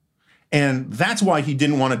 And that's why he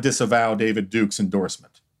didn't want to disavow David Duke's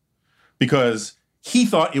endorsement, because he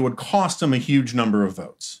thought it would cost him a huge number of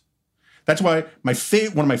votes. That's why one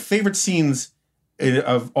of my favorite scenes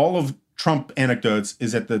of all of Trump anecdotes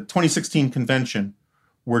is at the 2016 convention,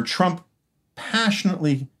 where Trump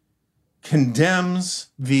passionately condemns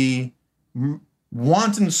the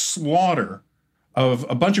wanton slaughter of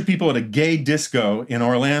a bunch of people at a gay disco in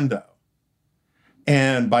Orlando,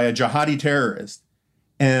 and by a jihadi terrorist.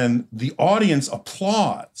 And the audience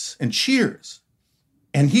applauds and cheers.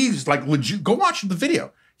 And he's like, legit, go watch the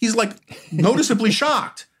video. He's like noticeably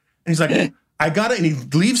shocked. And he's like, I got it. And he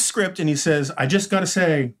leaves script and he says, I just got to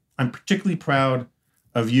say, I'm particularly proud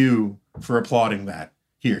of you for applauding that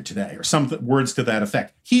here today, or some words to that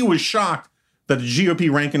effect. He was shocked that the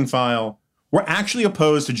GOP rank and file were actually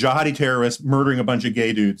opposed to jihadi terrorists murdering a bunch of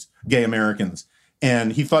gay Americans.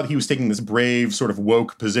 And he thought he was taking this brave sort of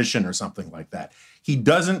woke position or something like that. He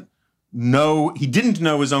didn't know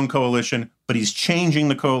his own coalition, but he's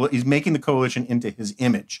changing he's making the coalition into his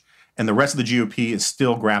image. And the rest of the GOP is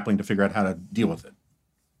still grappling to figure out how to deal with it.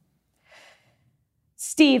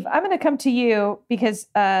 Steve, I'm going to come to you because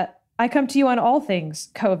I come to you on all things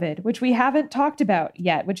COVID, which we haven't talked about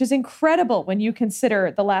yet, which is incredible when you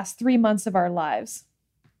consider the last 3 months of our lives.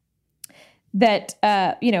 That,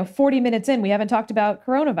 40 minutes in, we haven't talked about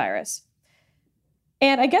coronavirus.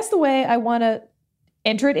 And I guess the way I want to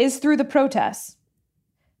enter it is through the protests.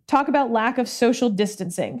 Talk about lack of social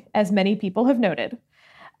distancing, as many people have noted.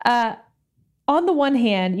 On on the one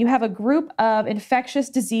hand, you have a group of infectious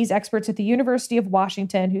disease experts at the University of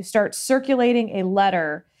Washington who start circulating a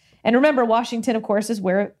letter. And remember, Washington, of course, is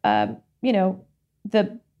where,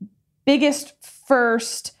 the biggest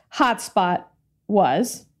first hotspot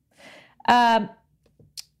was. And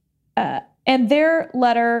their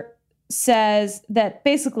letter says that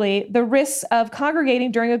basically the risks of congregating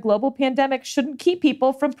during a global pandemic shouldn't keep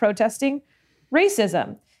people from protesting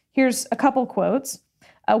racism. Here's a couple quotes.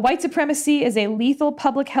 White supremacy is a lethal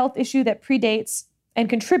public health issue that predates and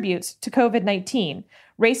contributes to COVID-19.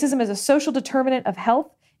 Racism is a social determinant of health.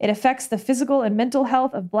 It affects the physical and mental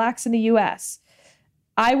health of Blacks in the U.S.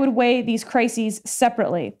 I would weigh these crises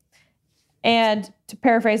separately. And to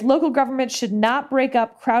paraphrase, local governments should not break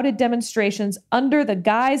up crowded demonstrations under the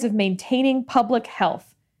guise of maintaining public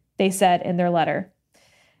health, they said in their letter.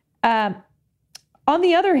 On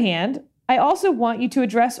the other hand, I also want you to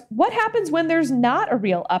address what happens when there's not a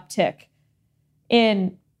real uptick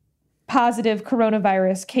in positive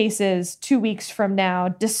coronavirus cases 2 weeks from now,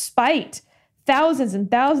 despite thousands and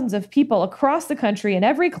thousands of people across the country in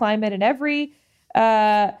every climate and every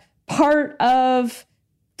part of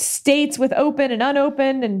states with open and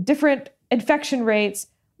unopened and different infection rates.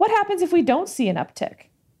 What happens if we don't see an uptick?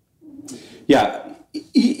 Yeah,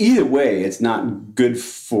 either way, it's not good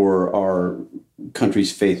for our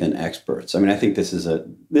country's faith in experts. I mean, I think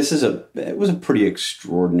it was a pretty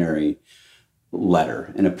extraordinary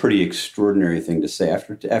letter and a pretty extraordinary thing to say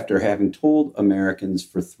after having told Americans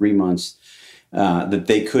for 3 months that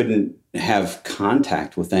they couldn't have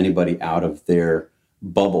contact with anybody out of their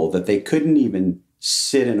bubble, that they couldn't even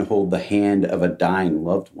sit and hold the hand of a dying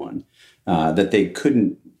loved one, that they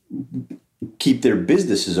couldn't keep their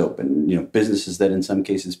businesses open, businesses that in some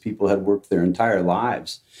cases people had worked their entire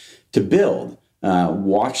lives to build,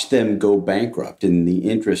 watch them go bankrupt in the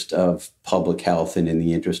interest of public health and in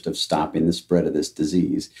the interest of stopping the spread of this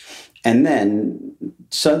disease. And then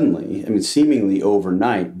suddenly, seemingly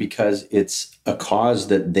overnight, because it's a cause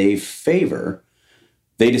that they favor,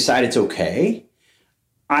 they decide it's okay.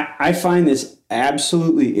 I find this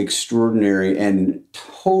absolutely extraordinary and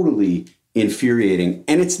totally infuriating.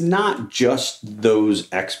 And it's not just those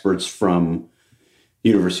experts from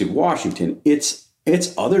University of Washington. It's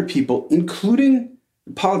other people, including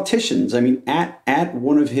politicians. At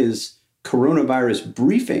one of his coronavirus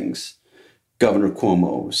briefings, Governor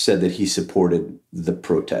Cuomo said that he supported the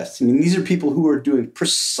protests. These are people who are doing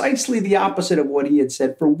precisely the opposite of what he had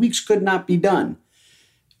said for weeks could not be done.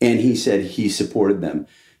 And he said he supported them.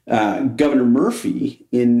 Governor Murphy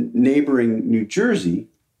in neighboring New Jersey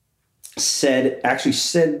said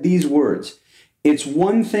these words: "It's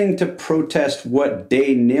one thing to protest what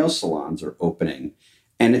day nail salons are opening,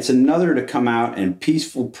 and it's another to come out and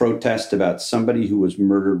peaceful protest about somebody who was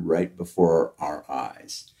murdered right before our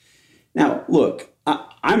eyes." Now, look,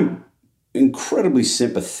 I'm incredibly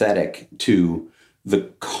sympathetic to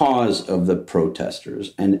the cause of the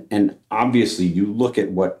protesters. And obviously you look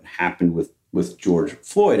at what happened with George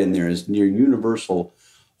Floyd, and there is near universal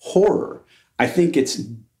horror. I think it's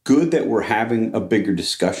good that we're having a bigger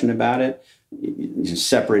discussion about it,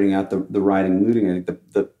 separating out the rioting and looting. I think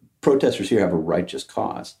the protesters here have a righteous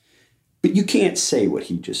cause. But you can't say what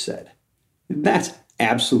he just said. That's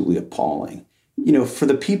absolutely appalling. For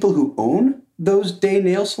the people who own those day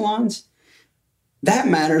nail salons, that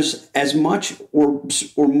matters as much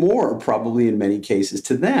or more probably in many cases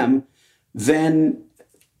to them than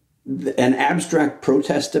an abstract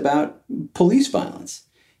protest about police violence.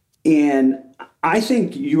 And I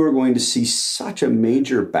think you are going to see such a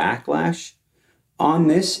major backlash on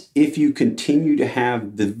this if you continue to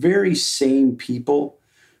have the very same people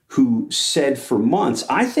who said for months,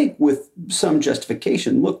 I think with some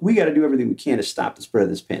justification, look, we got to do everything we can to stop the spread of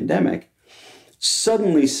this pandemic,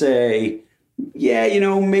 suddenly say, yeah,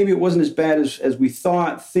 maybe it wasn't as bad as we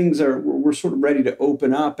thought. We're sort of ready to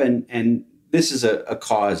open up. And this is a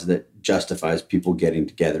cause that justifies people getting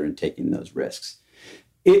together and taking those risks.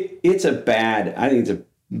 We're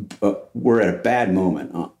at a bad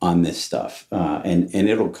moment on this stuff. And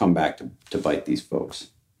it'll come back to bite these folks.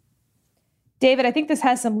 David, I think this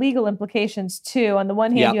has some legal implications too. On the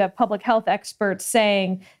one hand, You have public health experts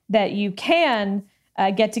saying that you can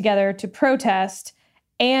get together to protest.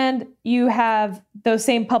 And you have those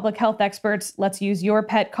same public health experts, let's use your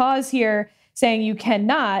pet cause here, saying you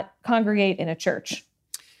cannot congregate in a church.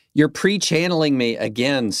 You're pre-channeling me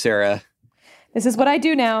again, Sarah. This is what I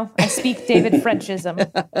do now. I speak David Frenchism.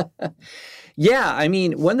 Yeah,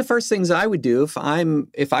 one of the first things I would do if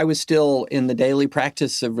I was still in the daily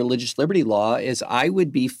practice of religious liberty law is I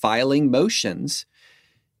would be filing motions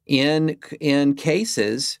in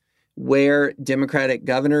cases where Democratic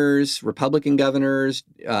governors, Republican governors,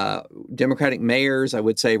 Democratic mayors, I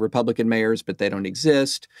would say Republican mayors, but they don't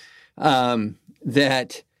exist,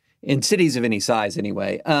 that in cities of any size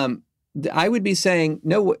anyway, I would be saying,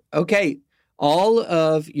 no, okay, all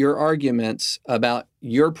of your arguments about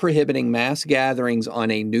you're prohibiting mass gatherings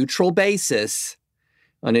on a neutral basis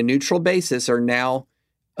are now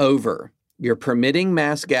over. You're permitting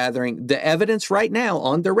mass gathering. The evidence right now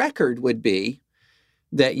on the record would be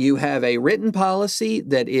that you have a written policy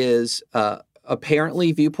that is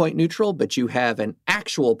apparently viewpoint neutral, but you have an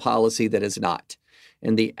actual policy that is not.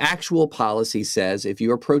 And the actual policy says if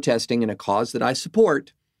you are protesting in a cause that I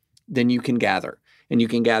support, then you can gather. And you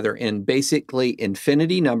can gather in basically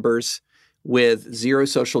infinity numbers with zero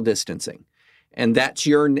social distancing. And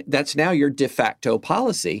that's now your de facto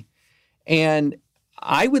policy. And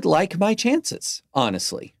I would like my chances,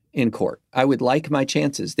 honestly, in court. I would like my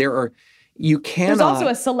chances. There's also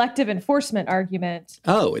a selective enforcement argument.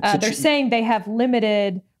 Oh, they're saying they have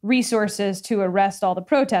limited resources to arrest all the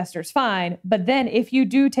protesters. Fine. But then if you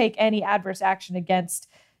do take any adverse action against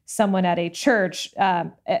someone at a church,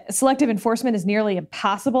 selective enforcement is nearly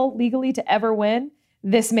impossible legally to ever win.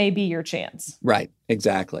 This may be your chance. Right.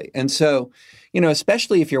 Exactly. And so,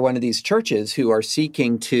 especially if you're one of these churches who are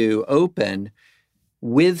seeking to open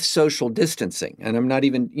with social distancing. And I'm not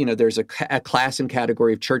even, there's a class and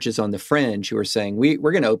category of churches on the fringe who are saying,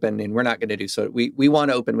 we're going to open and we're not going to do so. We want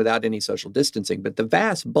to open without any social distancing. But the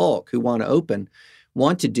vast bulk who want to open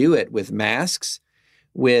want to do it with masks,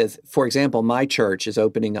 for example, my church is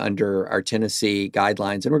opening under our Tennessee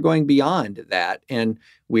guidelines, and we're going beyond that. And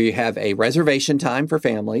we have a reservation time for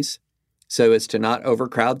families so as to not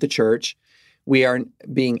overcrowd the church. We are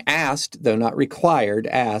being asked, though not required,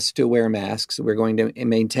 asked to wear masks. We're going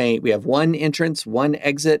to we have one entrance, one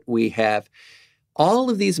exit. We have all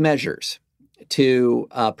of these measures to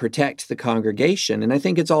protect the congregation. And I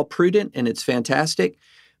think it's all prudent and it's fantastic.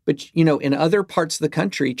 But, in other parts of the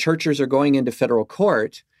country, churches are going into federal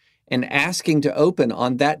court and asking to open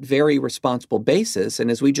on that very responsible basis. And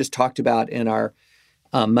as we just talked about in our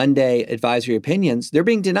Monday advisory opinions, they're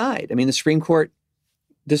being denied. I mean, the Supreme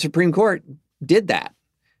Court did that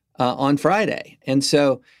on Friday. And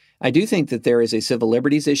so I do think that there is a civil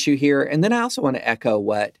liberties issue here. And then I also want to echo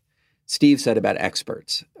what Steve said about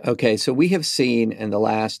experts. Okay, so we have seen in the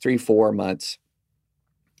last 3-4 months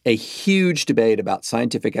a huge debate about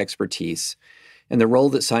scientific expertise and the role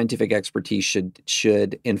that scientific expertise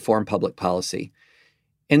should inform public policy.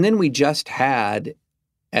 And then we just had,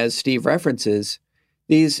 as Steve references,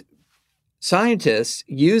 these scientists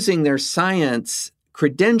using their science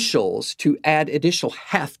credentials to add additional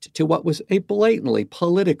heft to what was a blatantly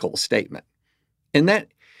political statement. And that,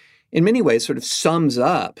 in many ways, sort of sums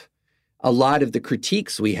up a lot of the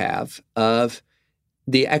critiques we have of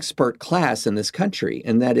the expert class in this country.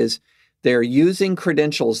 And that is, they're using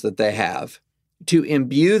credentials that they have to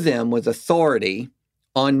imbue them with authority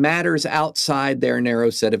on matters outside their narrow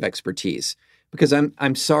set of expertise. Because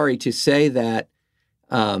I'm sorry to say that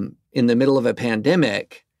in the middle of a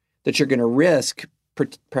pandemic, that you're going to risk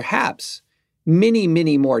perhaps many,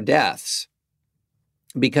 many more deaths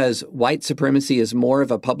because white supremacy is more of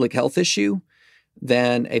a public health issue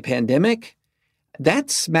than a pandemic.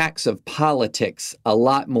 That smacks of politics a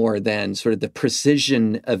lot more than sort of the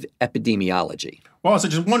precision of epidemiology. Well, so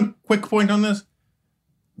just one quick point on this.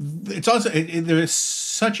 It's also there's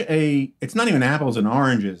such it's not even apples and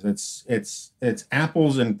oranges. It's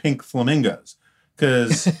apples and pink flamingos,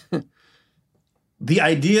 because the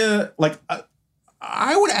idea, like,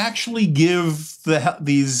 I would actually give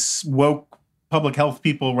these woke public health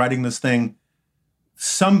people writing this thing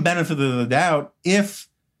some benefit of the doubt if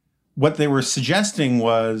what they were suggesting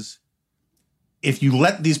was, if you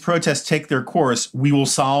let these protests take their course, we will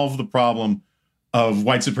solve the problem of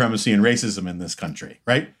white supremacy and racism in this country,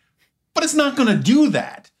 right? But it's not going to do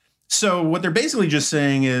that. So what they're basically just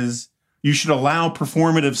saying is you should allow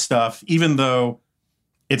performative stuff, even though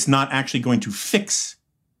it's not actually going to fix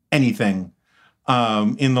anything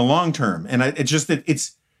in the long term. And it's just that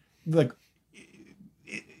it's like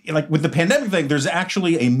with the pandemic thing, there's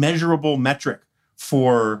actually a measurable metric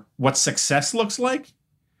for what success looks like.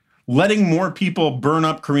 Letting more people burn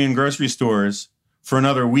up Korean grocery stores for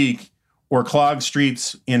another week or clog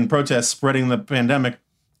streets in protests spreading the pandemic,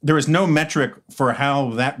 there is no metric for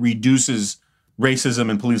how that reduces racism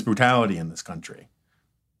and police brutality in this country.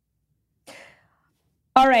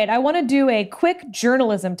 All right, I want to do a quick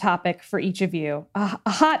journalism topic for each of you, a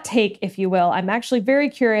hot take, if you will. I'm actually very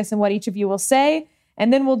curious in what each of you will say,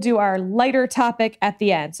 and then we'll do our lighter topic at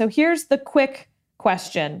the end. So here's the quick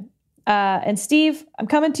question. And Steve, I'm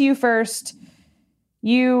coming to you first.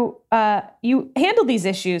 you handled these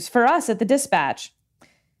issues for us at the Dispatch.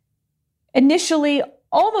 Initially,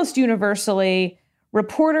 almost universally,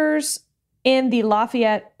 reporters in the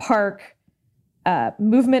Lafayette Park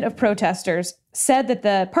movement of protesters said that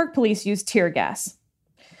the park police used tear gas.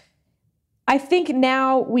 I think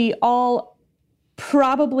now we all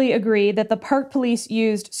probably agree that the park police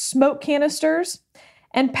used smoke canisters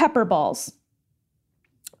and pepper balls.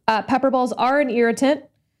 Pepper balls are an irritant,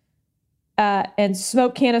 and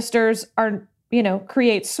smoke canisters are,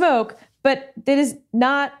 create smoke, but it is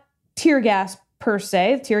not tear gas per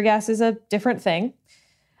se. Tear gas is a different thing.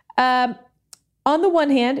 On the one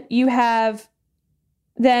hand, you have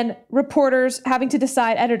then reporters having to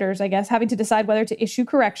decide, editors, I guess, having to decide whether to issue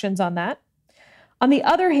corrections on that. On the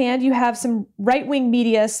other hand, you have some right-wing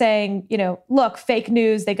media saying, look, fake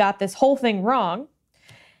news, they got this whole thing wrong.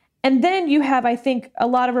 And then you have, I think, a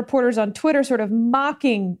lot of reporters on Twitter sort of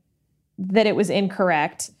mocking that it was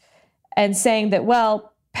incorrect and saying that,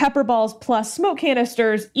 well, pepper balls plus smoke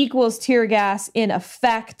canisters equals tear gas in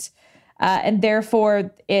effect. And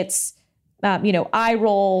therefore, it's, eye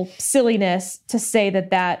roll silliness to say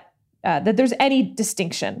that there's any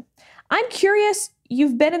distinction. I'm curious.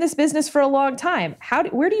 You've been in this business for a long time.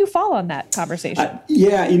 Where do you fall on that conversation?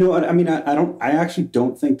 Yeah, you know what? I mean, I actually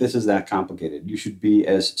don't think this is that complicated. You should be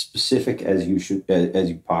as specific as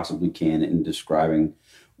you possibly can in describing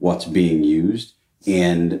what's being used,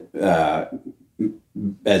 and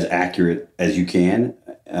as accurate as you can.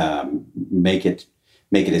 Make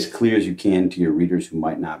it as clear as you can to your readers who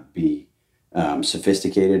might not be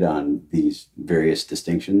sophisticated on these various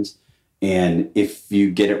distinctions. And if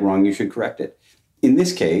you get it wrong, you should correct it. In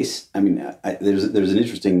this case, I mean, it is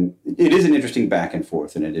an interesting back and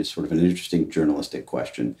forth, and it is sort of an interesting journalistic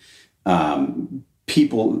question.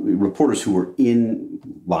 Reporters who were in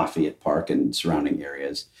Lafayette Park and surrounding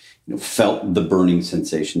areas, felt the burning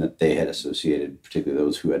sensation that they had associated, particularly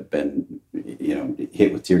those who had been,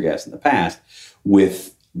 hit with tear gas in the past,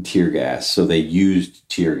 with tear gas. So they used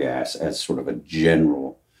tear gas as sort of a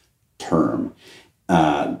general term.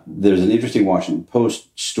 There's an interesting Washington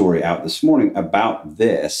Post story out this morning about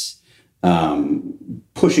this,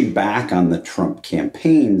 pushing back on the Trump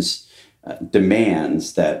campaign's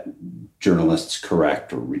demands that journalists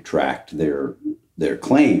correct or retract their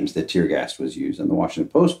claims that tear gas was used. And the Washington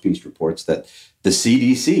Post piece reports that the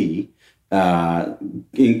CDC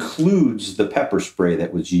includes the pepper spray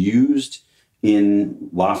that was used in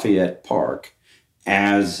Lafayette Park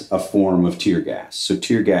as a form of tear gas. So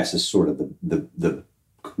tear gas is sort of the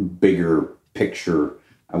bigger picture.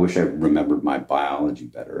 I wish I remembered my biology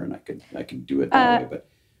better and I could do it that way. But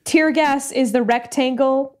tear gas is the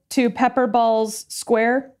rectangle to pepper balls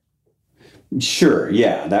square. Sure,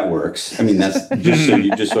 yeah, that works. I mean, that's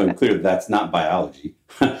just so I'm clear, that's not biology.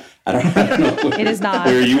 I don't know. It is not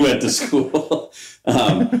where you went to school,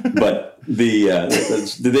 but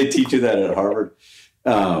did they teach you that at Harvard?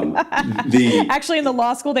 Actually, in the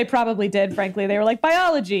law school, they probably did. Frankly, they were like,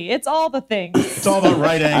 biology. It's all the things. It's all about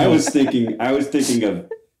right angles. I was thinking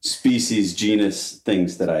of species, genus,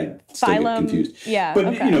 things that I still get confused. Yeah, but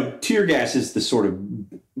okay. Tear gas is the sort of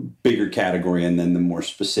bigger category, and then the more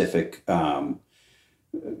specific claim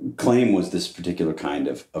was this particular kind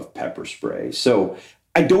of pepper spray. So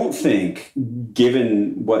I don't think,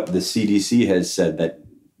 given what the CDC has said, that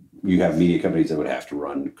you have media companies that would have to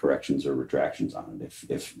run corrections or retractions on it.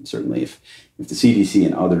 If the CDC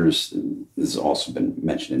and others, this has also been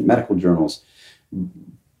mentioned in medical journals,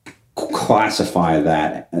 classify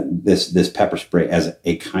this pepper spray as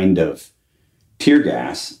a kind of tear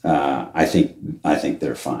gas, I think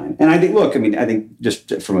they're fine. And I think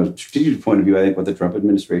just from a strategic point of view, I think what the Trump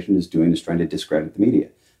administration is doing is trying to discredit the media.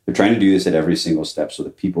 They're trying to do this at every single step so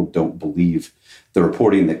that people don't believe the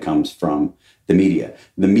reporting that comes from the media.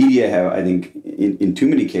 The media have, I think, in too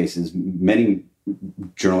many cases, many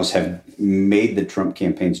journalists have made the Trump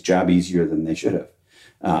campaign's job easier than they should have.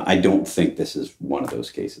 I don't think this is one of those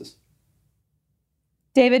cases.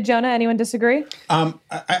 David, Jonah, anyone disagree? I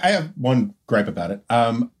have one gripe about it.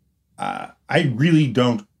 I really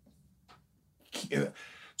don't.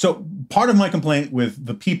 So part of my complaint with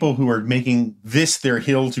the people who are making this their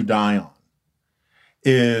hill to die on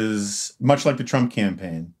is, much like the Trump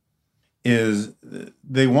campaign, is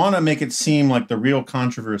they want to make it seem like the real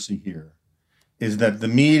controversy here is that the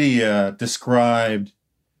media described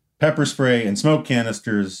pepper spray and smoke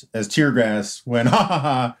canisters as tear gas when,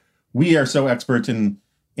 we are so expert in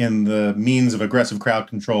the means of aggressive crowd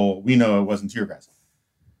control, we know it wasn't tear gas.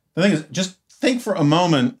 The thing is, just think for a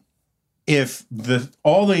moment if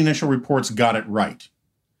all the initial reports got it right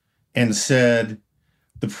and said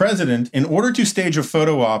the president, in order to stage a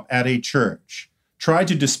photo op at a church, tried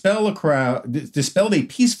to dispel a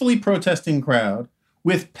peacefully protesting crowd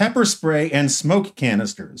with pepper spray and smoke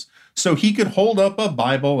canisters so he could hold up a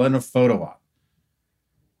Bible and a photo op.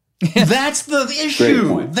 That's the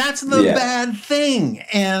issue. That's the bad thing.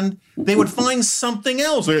 And they would find something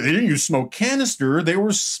else. They didn't use smoke canister. They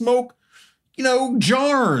were smoke,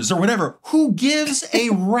 jars or whatever. Who gives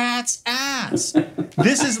a rat's ass?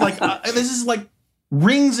 This is like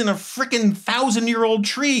rings in a frickin' 1,000-year-old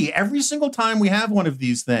tree. Every single time we have one of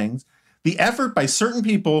these things, the effort by certain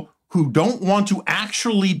people who don't want to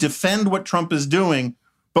actually defend what Trump is doing,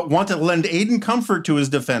 but want to lend aid and comfort to his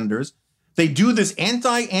defenders, they do this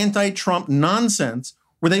anti-Trump nonsense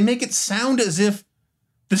where they make it sound as if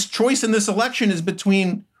this choice in this election is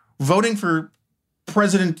between voting for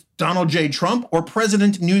President Donald J. Trump or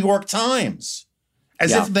President New York Times,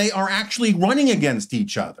 as if they are actually running against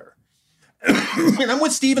each other. And I'm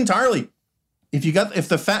with Steve entirely. If you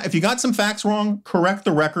got some facts wrong, correct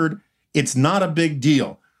the record. It's not a big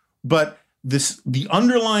deal. But the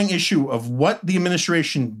underlying issue of what the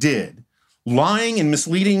administration did, lying and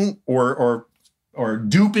misleading or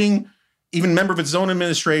duping even a member of its own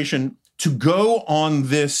administration to go on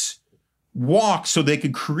this walk so they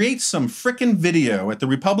could create some frickin' video at the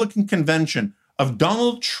Republican convention of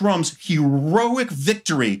Donald Trump's heroic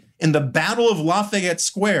victory in the Battle of Lafayette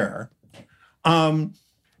Square, and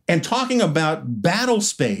talking about battle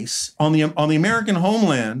space on the American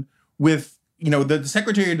homeland with the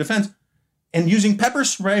Secretary of Defense, and using pepper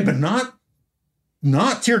spray, but not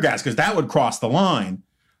tear gas, because that would cross the line.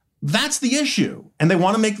 That's the issue. And they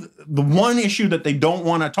want to make the one issue that they don't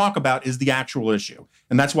want to talk about is the actual issue.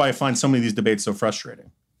 And that's why I find so many of these debates so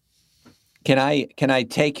frustrating. Can I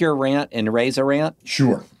take your rant and raise a rant?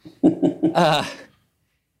 Sure.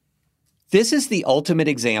 This is the ultimate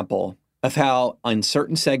example of how on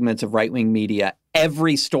certain segments of right-wing media,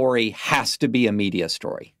 every story has to be a media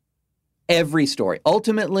story. Every story.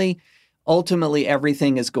 Ultimately,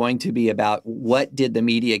 everything is going to be about what did the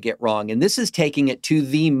media get wrong. And this is taking it to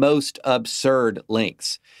the most absurd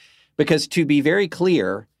lengths. Because to be very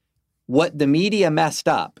clear, what the media messed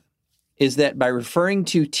up is that by referring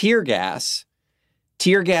to tear gas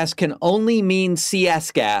can only mean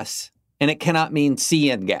CS gas, and it cannot mean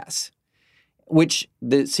CN gas, which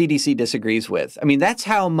the CDC disagrees with. I mean, that's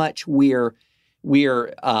how much we're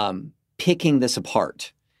picking this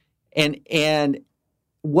apart. And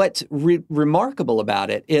what's remarkable about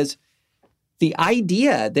it is the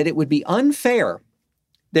idea that it would be unfair,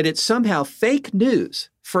 that it's somehow fake news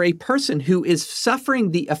for a person who is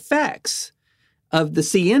suffering the effects of the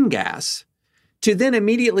CN gas to then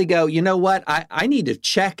immediately go, you know what, I need to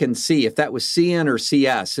check and see if that was CN or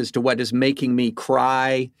CS as to what is making me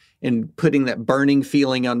cry and putting that burning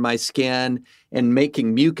feeling on my skin and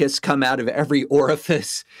making mucus come out of every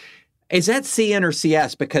orifice. Is that CN or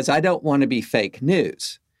CS? Because I don't want to be fake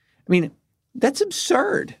news. I mean, that's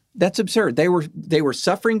absurd. That's absurd. They were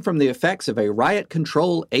suffering from the effects of a riot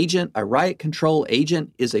control agent. A riot control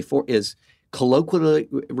agent is colloquially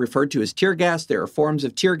referred to as tear gas. There are forms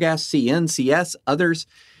of tear gas, CN, CS, others.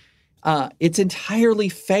 It's entirely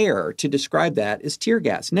fair to describe that as tear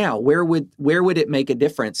gas. Now, where would it make a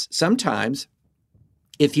difference? Sometimes,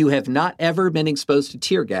 if you have not ever been exposed to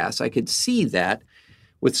tear gas, I could see that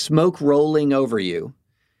with smoke rolling over you,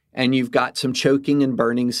 and you've got some choking and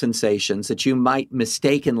burning sensations that you might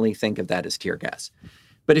mistakenly think of that as tear gas.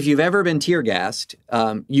 But if you've ever been tear gassed,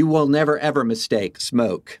 you will never, ever mistake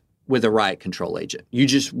smoke with a riot control agent. You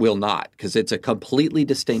just will not, because it's a completely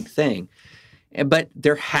distinct thing. But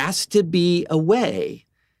there has to be a way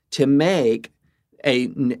to make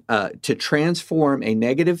to transform a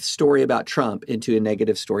negative story about Trump into a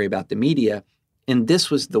negative story about the media. And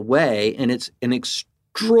this was the way, and it's an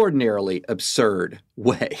extraordinarily absurd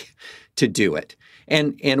way to do it.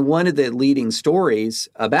 And one of the leading stories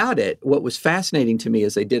about it, what was fascinating to me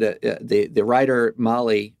is they did the writer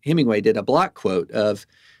Molly Hemingway did a block quote of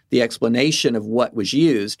the explanation of what was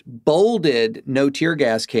used, bolded no tear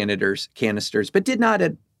gas canisters, but did not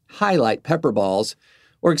highlight pepper balls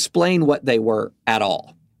or explain what they were at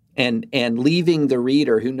all. And leaving the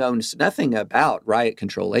reader who knows nothing about riot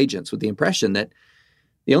control agents with the impression that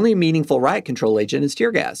the only meaningful riot control agent is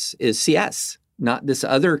tear gas, is CS, not this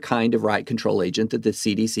other kind of riot control agent that the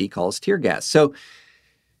CDC calls tear gas. So,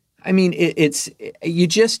 I mean,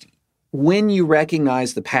 when you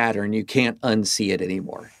recognize the pattern, you can't unsee it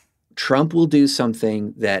anymore. Trump will do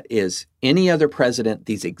something that is any other president,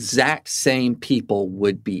 these exact same people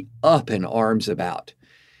would be up in arms about.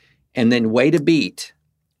 And then wait a beat.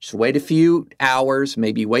 Just wait a few hours,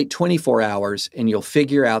 maybe wait 24 hours, and you'll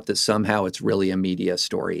figure out that somehow it's really a media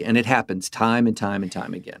story. And it happens time and time and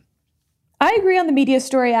time again. I agree on the media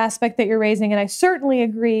story aspect that you're raising, and I certainly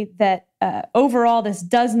agree that overall this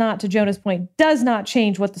does not, to Jonah's point, does not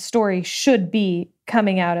change what the story should be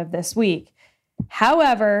coming out of this week.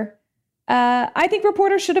 However, I think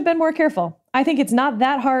reporters should have been more careful. I think it's not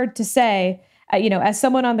that hard to say, as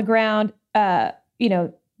someone on the ground,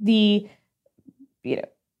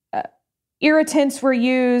 irritants were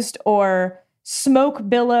used or smoke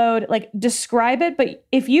billowed, like describe it. But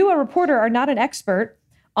if you, a reporter, are not an expert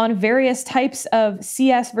on various types of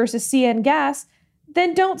CS versus CN gas,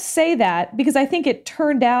 then don't say that, because I think it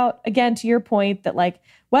turned out, again, to your point, that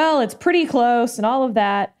it's pretty close and all of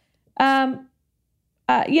that.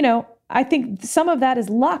 I think some of that is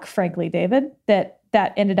luck, frankly, David, that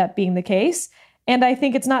ended up being the case. And I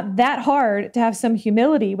think it's not that hard to have some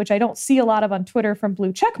humility, which I don't see a lot of on Twitter from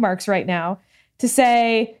blue check marks right now, to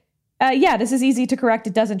say, this is easy to correct.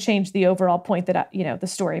 It doesn't change the overall point that, the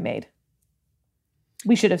story made.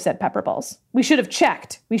 We should have said pepper balls. We should have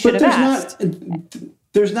checked. We should have asked.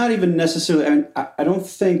 There's not even necessarily,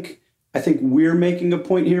 I think we're making a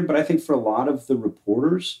point here, but I think for a lot of the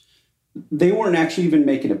reporters, they weren't actually even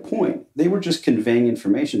making a point. They were just conveying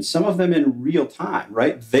information, some of them in real time,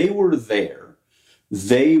 right? They were there.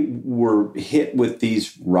 They were hit with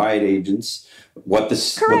these riot agents, what the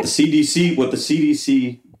CDC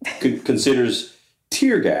considers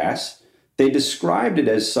tear gas. They described it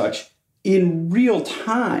as such in real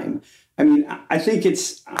time. I mean, I think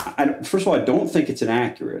first of all, I don't think it's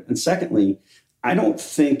inaccurate. And secondly, I don't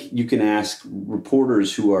think you can ask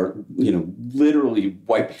reporters who are, literally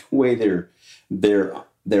wiping away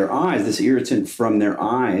their eyes, this irritant from their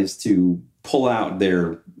eyes, to pull out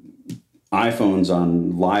their iPhones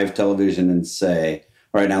on live television and say,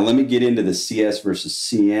 all right, now let me get into the CS versus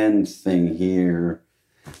CN thing here.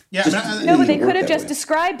 Yeah, but they could have just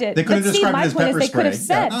described it. They could have described it as pepper spray. They could have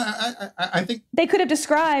said, I think they could have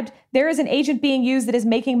described, there is an agent being used that is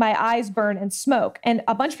making my eyes burn and smoke. And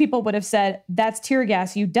a bunch of people would have said, that's tear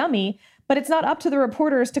gas, you dummy. But it's not up to the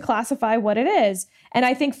reporters to classify what it is. And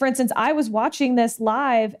I think, for instance, I was watching this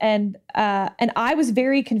live and I was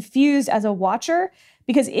very confused as a watcher,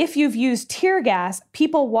 because if you've used tear gas,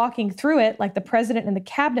 people walking through it, like the president and the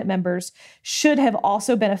cabinet members, should have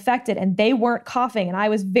also been affected, and they weren't coughing. And I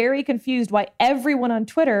was very confused why everyone on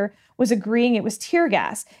Twitter was agreeing it was tear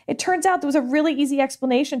gas. It turns out there was a really easy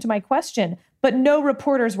explanation to my question, but no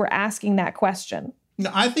reporters were asking that question. No,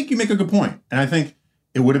 I think you make a good point. And I think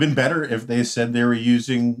it would have been better if they said they were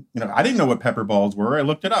using, I didn't know what pepper balls were. I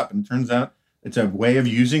looked it up, and it turns out it's a way of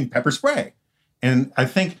using pepper spray. And I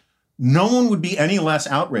think no one would be any less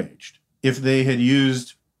outraged if they had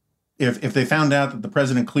used, if they found out that the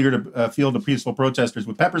president cleared a field of peaceful protesters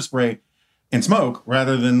with pepper spray and smoke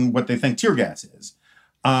rather than what they think tear gas is.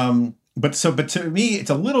 But to me, it's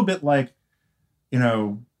a little bit like,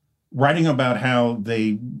 writing about how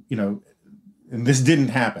they, and this didn't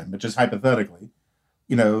happen, but just hypothetically,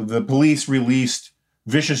 the police released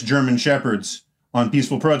vicious German shepherds on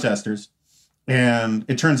peaceful protesters, and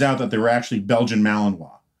it turns out that they were actually Belgian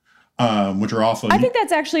Malinois. Which are also... I think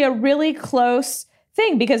that's actually a really close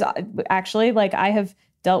thing, because actually, I have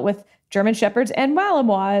dealt with German Shepherds and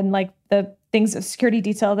Malinois and the things of security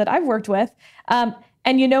detail that I've worked with.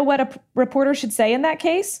 And you know what a reporter should say in that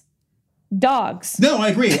case? Dogs. No, I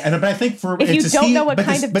agree. But I think if you don't know what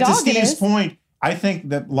kind of dog it is... But to Steve's point, I think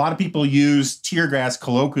that a lot of people use tear gas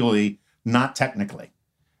colloquially, not technically.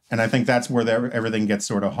 And I think that's where everything gets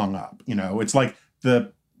sort of hung up. It's like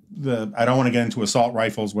I don't want to get into assault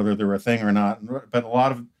rifles, whether they're a thing or not, but a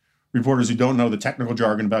lot of reporters who don't know the technical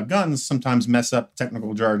jargon about guns sometimes mess up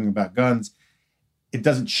technical jargon about guns. It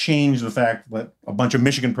doesn't change the fact that a bunch of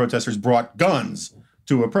Michigan protesters brought guns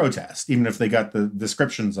to a protest, even if they got the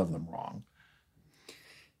descriptions of them wrong.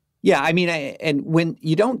 Yeah, and when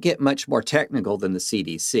you don't get much more technical than the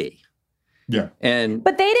CDC. Yeah.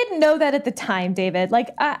 But they didn't know that at the time, David.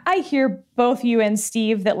 I hear both you and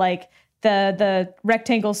Steve that the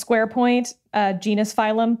rectangle square point, genus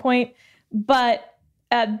phylum point, but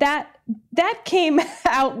that came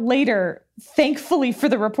out later, thankfully for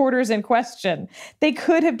the reporters in question. They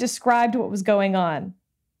could have described what was going on.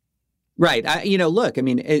 Right.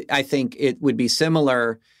 I think it would be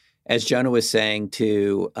similar, as Jonah was saying,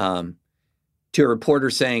 to a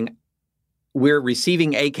reporter saying, we're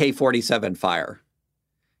receiving AK-47 fire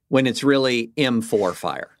when it's really M4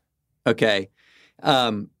 fire. Okay.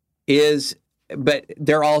 But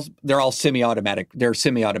they're all semi-automatic. They're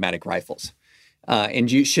semi-automatic rifles.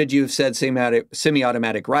 And should you have said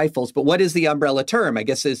semi-automatic rifles? But what is the umbrella term? I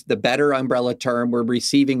guess is the better umbrella term. We're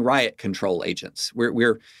receiving riot control agents.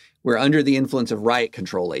 We're under the influence of riot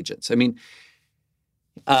control agents.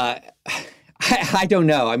 I I don't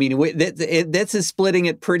know. I mean, this is splitting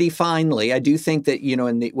it pretty finely. I do think that,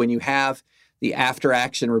 when you have the after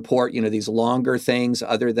action report, these longer things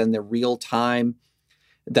other than the real time,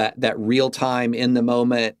 that real time in the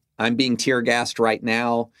moment, I'm being tear gassed right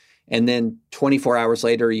now. And then 24 hours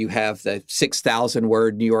later, you have the 6,000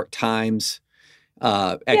 word New York Times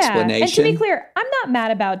explanation. Yeah. And to be clear, I'm not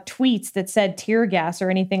mad about tweets that said tear gas or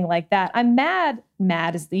anything like that. I'm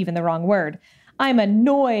mad is even the wrong word. I'm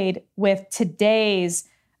annoyed with today's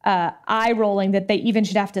eye rolling that they even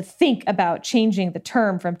should have to think about changing the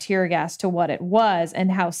term from tear gas to what it was,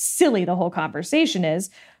 and how silly the whole conversation is,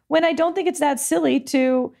 when I don't think it's that silly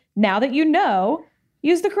to, now that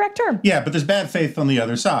use the correct term. Yeah, but there's bad faith on the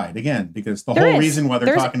other side, again, because the whole reason why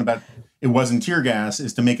they're talking about it wasn't tear gas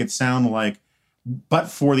is to make it sound like, but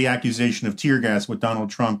for the accusation of tear gas, what Donald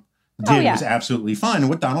Trump did was absolutely fine, and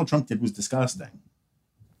what Donald Trump did was disgusting.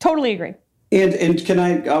 Totally agree. And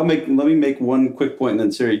let me make one quick point, and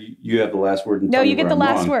then Sarah, you have the last word. No, you get the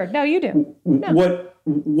last word. No, you do. No.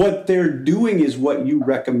 What they're doing is what you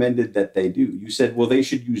recommended that they do. You said, well, they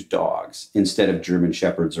should use dogs instead of German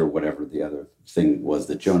Shepherds or whatever the other thing was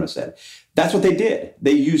that Jonah said. That's what they did.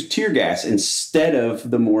 They used tear gas instead of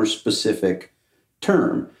the more specific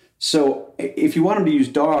term. So if you want them to use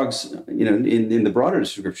dogs, in the broader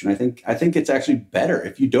description, I think it's actually better.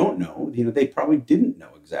 If you don't know, they probably didn't know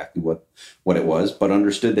exactly what it was, but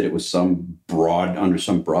understood that it was under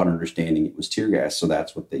some broad understanding it was tear gas. So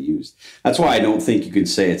that's what they used. That's why I don't think you can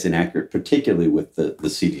say it's inaccurate, particularly with the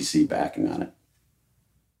CDC backing on it.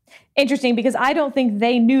 Interesting, because I don't think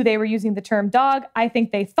they knew they were using the term dog. I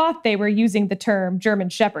think they thought they were using the term German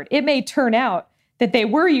Shepherd. It may turn out that they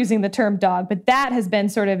were using the term dog, but that has been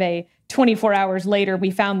sort of a 24 hours later,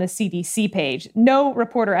 we found the CDC page. No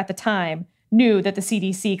reporter at the time knew that the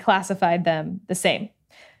CDC classified them the same.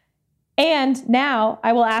 And now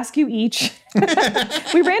I will ask you each.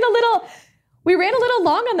 we ran a little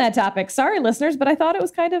long on that topic. Sorry, listeners, but I thought it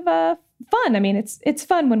was kind of fun. I mean, it's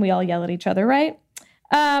fun when we all yell at each other, right?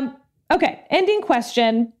 Okay, ending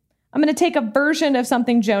question. I'm going to take a version of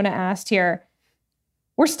something Jonah asked here.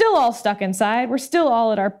 We're still all stuck inside. We're still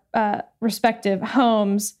all at our respective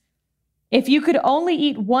homes. If you could only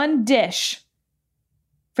eat one dish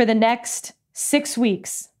for the next 6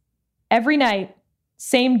 weeks, every night,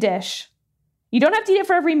 same dish. You don't have to eat it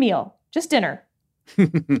for every meal, just dinner.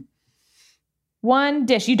 One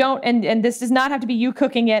dish. You don't, and this does not have to be you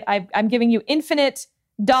cooking it. I'm giving you infinite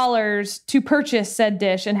dollars to purchase said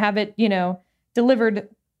dish and have it, delivered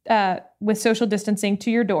with social distancing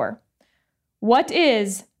to your door. What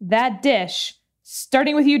is that dish?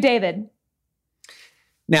 Starting with you, David.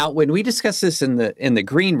 Now, when we discussed this in the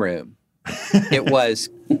green room, it was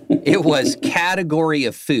category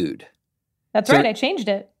of food. That's right. I changed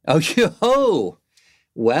it. Oh,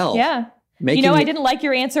 well. Yeah. I didn't like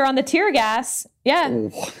your answer on the tear gas. Yeah.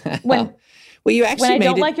 When I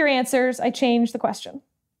don't like your answers, I change the question.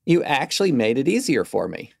 You actually made it easier for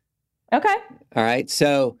me. Okay. All right.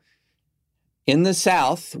 So in the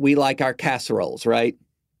South, we like our casseroles, right?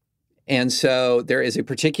 And so there is a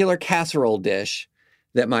particular casserole dish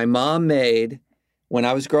that my mom made when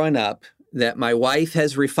I was growing up that my wife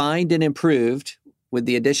has refined and improved with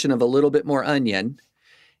the addition of a little bit more onion.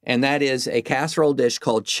 And that is a casserole dish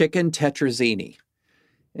called chicken tetrazzini.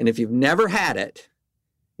 And if you've never had it,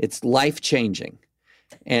 it's life-changing.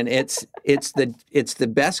 And it's the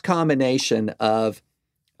best combination of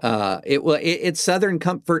it's Southern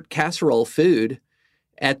comfort casserole food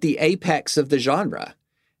at the apex of the genre.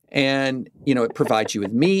 And, it provides you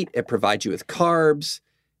with meat. It provides you with carbs.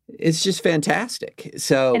 It's just fantastic.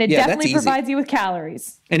 So, and it definitely provides you with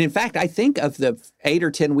calories. And in fact, I think of the 8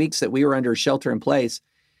 or 10 weeks that we were under shelter in place,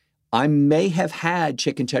 I may have had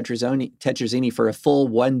chicken tetrazzini for a full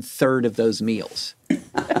 1/3 of those meals.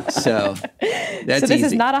 So that's this easy.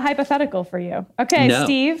 is not a hypothetical for you. Okay, No.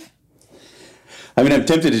 Steve. I mean, I'm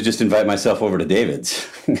tempted to just invite myself over to David's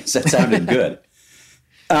because that sounded good.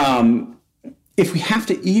 If we have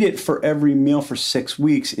to eat it for every meal for 6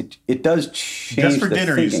 weeks, it does change Just for the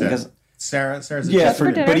dinner, thinking. you said. Sarah's Yeah, for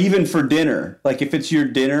dinner. But even for dinner, like if it's your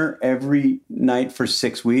dinner every night for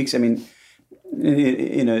 6 weeks, I mean,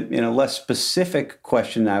 in a less specific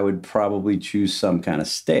question, I would probably choose some kind of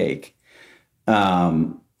steak.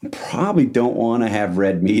 Probably don't want to have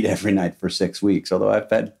red meat every night for 6 weeks, although I've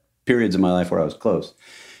had periods in my life where I was close.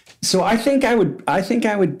 So I think I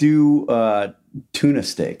would do tuna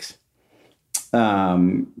steaks.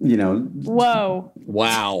 Whoa.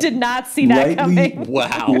 Wow. Did not see that coming.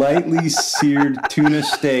 Wow. Lightly seared tuna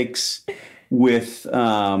steaks with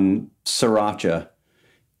sriracha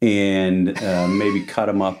and maybe cut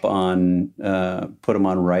them up on, put them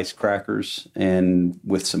on rice crackers and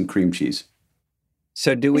with some cream cheese.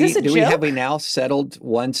 So have we now settled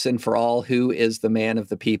once and for all who is the man of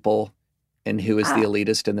the people and who is the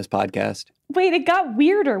elitist in this podcast? Wait, it got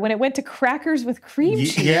weirder when it went to crackers with cream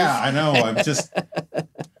cheese. Yeah, I know.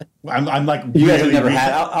 I'm like, you guys have never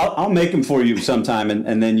had. I'll make them for you sometime,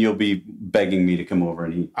 and then you'll be begging me to come over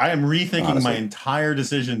and eat. I am rethinking my entire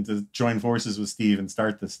decision to join forces with Steve and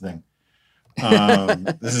start this thing.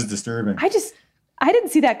 This is disturbing. I didn't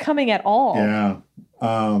see that coming at all. Yeah.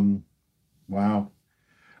 Wow.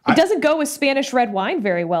 It doesn't go with Spanish red wine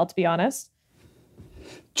very well, to be honest.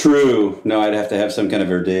 True. No, I'd have to have some kind of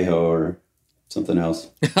Verdejo or something else.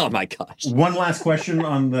 Oh my gosh. One last question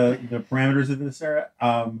on the parameters of this, Sarah.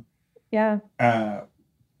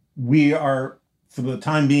 We are, for the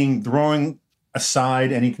time being, throwing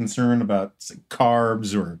aside any concern about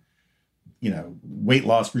carbs or, weight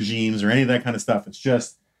loss regimes or any of that kind of stuff. It's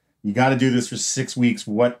just, you got to do this for 6 weeks.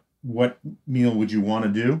 What meal would you want to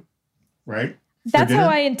do? Right? That's how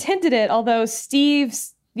I intended it. Although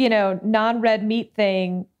Steve's, non-red meat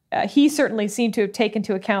thing, he certainly seemed to have taken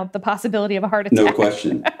into account the possibility of a heart attack. No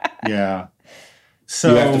question. Yeah.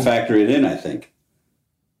 So you have to factor it in, I think.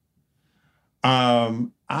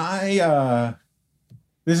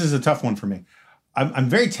 This is a tough one for me. I'm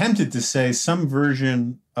very tempted to say some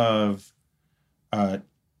version of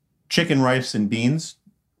chicken, rice, and beans,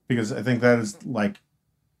 because I think that is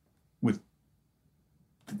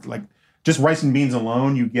just rice and beans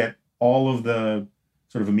alone, you get all of the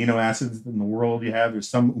sort of amino acids in the world you have. There's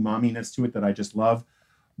some umami-ness to it that I just love.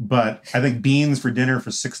 But I think beans for dinner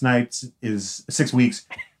for 6 weeks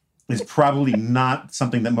is probably not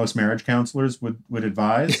something that most marriage counselors would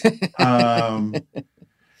advise. I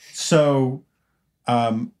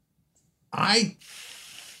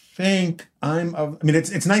think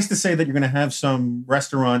it's nice to say that you're going to have some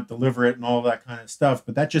restaurant deliver it and all that kind of stuff,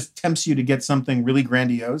 but that just tempts you to get something really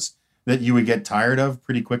grandiose that you would get tired of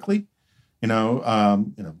pretty quickly.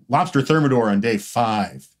 Lobster thermidor on day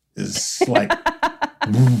 5 is like,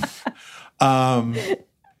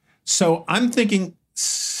 so I'm thinking,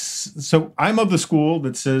 I'm of the school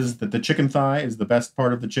that says that the chicken thigh is the best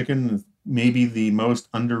part of the chicken, maybe the most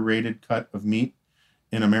underrated cut of meat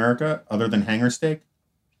in America, other than hanger steak.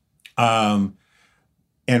 And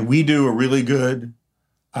we do a really good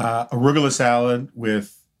arugula salad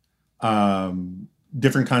with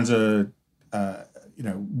different kinds of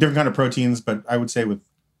different kind of proteins, but I would say with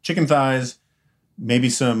chicken thighs, maybe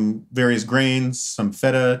some various grains, some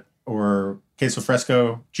feta or queso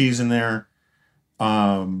fresco cheese in there.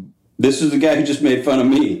 This is the guy who just made fun of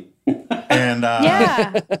me. And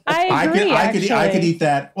I agree. I could eat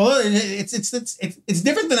that. Well, it's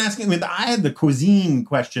different than asking. I had the cuisine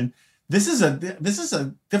question. This is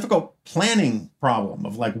a difficult planning problem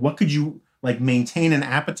of what could you maintain an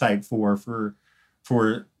appetite for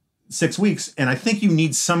 6 weeks, and I think you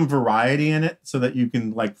need some variety in it so that you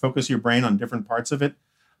can focus your brain on different parts of it.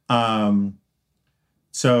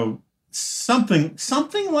 So something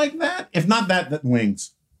like that. If not that, then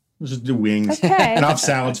wings. Let's just do wings. Okay. And I'll have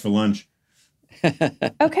salads for lunch.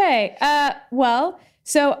 Okay.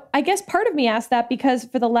 So I guess part of me asked that because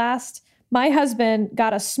my husband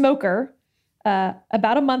got a smoker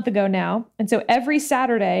about a month ago now. And so every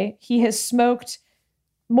Saturday he has smoked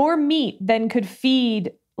more meat than could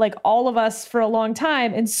feed all of us for a long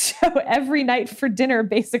time. And so every night for dinner,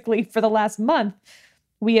 basically for the last month,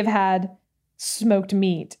 we have had smoked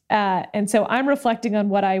meat. And so I'm reflecting on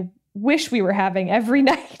what I wish we were having every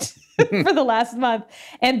night for the last month.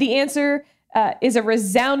 And the answer is a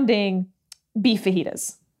resounding beef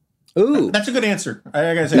fajitas. Ooh, that's a good answer.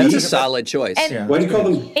 I gotta say, that's a solid choice. And, why do you call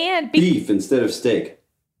them beef instead of steak?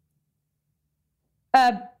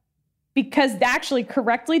 Because actually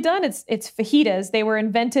correctly done, it's fajitas. They were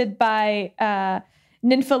invented by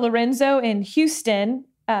Ninfa Lorenzo in Houston,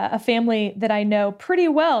 a family that I know pretty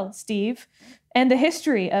well, Steve, and the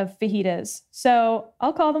history of fajitas. So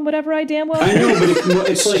I'll call them whatever I damn well. I know, but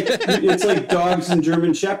it's like dogs and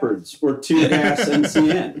German shepherds or two gas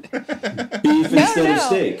NCN. Beef instead of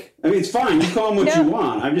steak. I mean, it's fine. You call them what you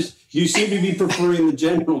want. You seem to be preferring the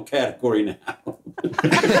general category now.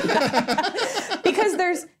 Because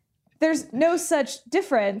there's no such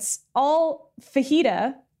difference. All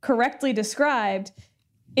fajita, correctly described,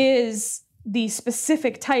 is the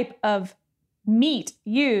specific type of meat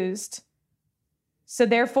used. So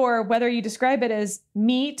therefore, whether you describe it as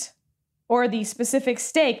meat or the specific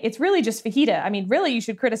steak, it's really just fajita. I mean, really, you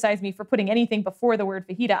should criticize me for putting anything before the word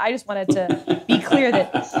fajita. I just wanted to be clear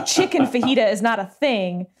that chicken fajita is not a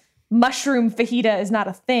thing. mushroom fajita is not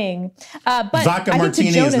a thing. But vodka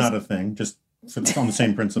martini is not a thing, just on the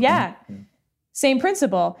same principle. Yeah. Same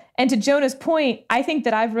principle. And to Jonah's point, I think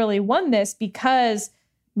that I've really won this because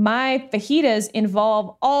my fajitas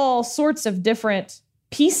involve all sorts of different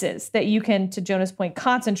pieces that you can, to Jonah's point,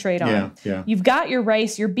 concentrate on. Yeah. You've got your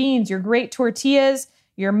rice, your beans, your great tortillas,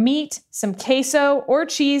 your meat, some queso or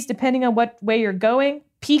cheese, depending on what way you're going,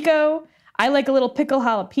 pico. I like a little pickle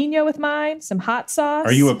jalapeno with mine, some hot sauce.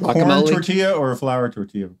 Are you a corn Guacamole? tortilla or a flour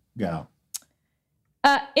tortilla gal?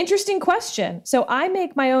 Interesting question. So I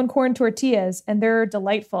make my own corn tortillas, and they're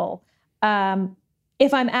delightful.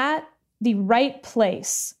 If I'm at the right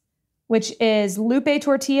place, which is Lupe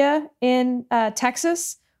Tortilla in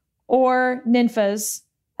Texas or Ninfa's,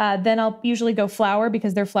 then I'll usually go flour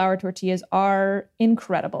because their flour tortillas are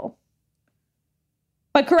incredible.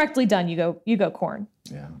 But correctly done, you go corn.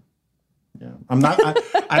 Yeah. I'm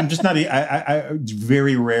just not. It's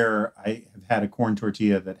very rare. I have had a corn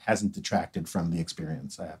tortilla that hasn't detracted from the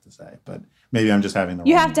experience, I have to say. But maybe I'm just having the.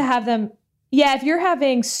 You have to have them. Yeah, if you're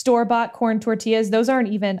having store-bought corn tortillas, those aren't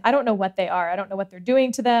even. I don't know what they are. I don't know what they're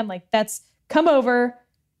doing to them. Like come over.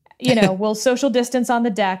 We'll social distance on the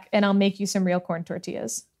deck, and I'll make you some real corn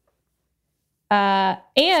tortillas.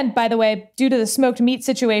 And by the way, due to the smoked meat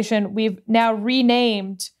situation, we've now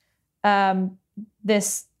renamed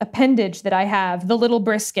this appendage that I have, the little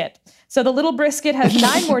brisket. So the little brisket has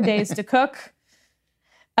 9 more days to cook.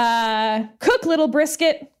 Cook, little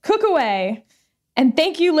brisket, cook away. And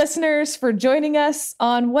thank you, listeners, for joining us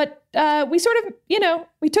on what we sort of,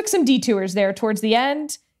 we took some detours there towards the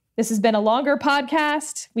end. This has been a longer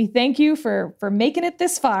podcast. We thank you for making it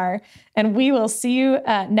this far, and we will see you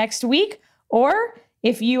next week. Or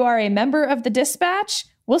if you are a member of the Dispatch,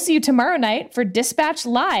 we'll see you tomorrow night for Dispatch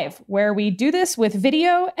Live, where we do this with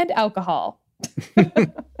video and alcohol.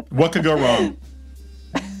 What could go wrong?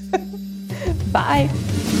 Bye.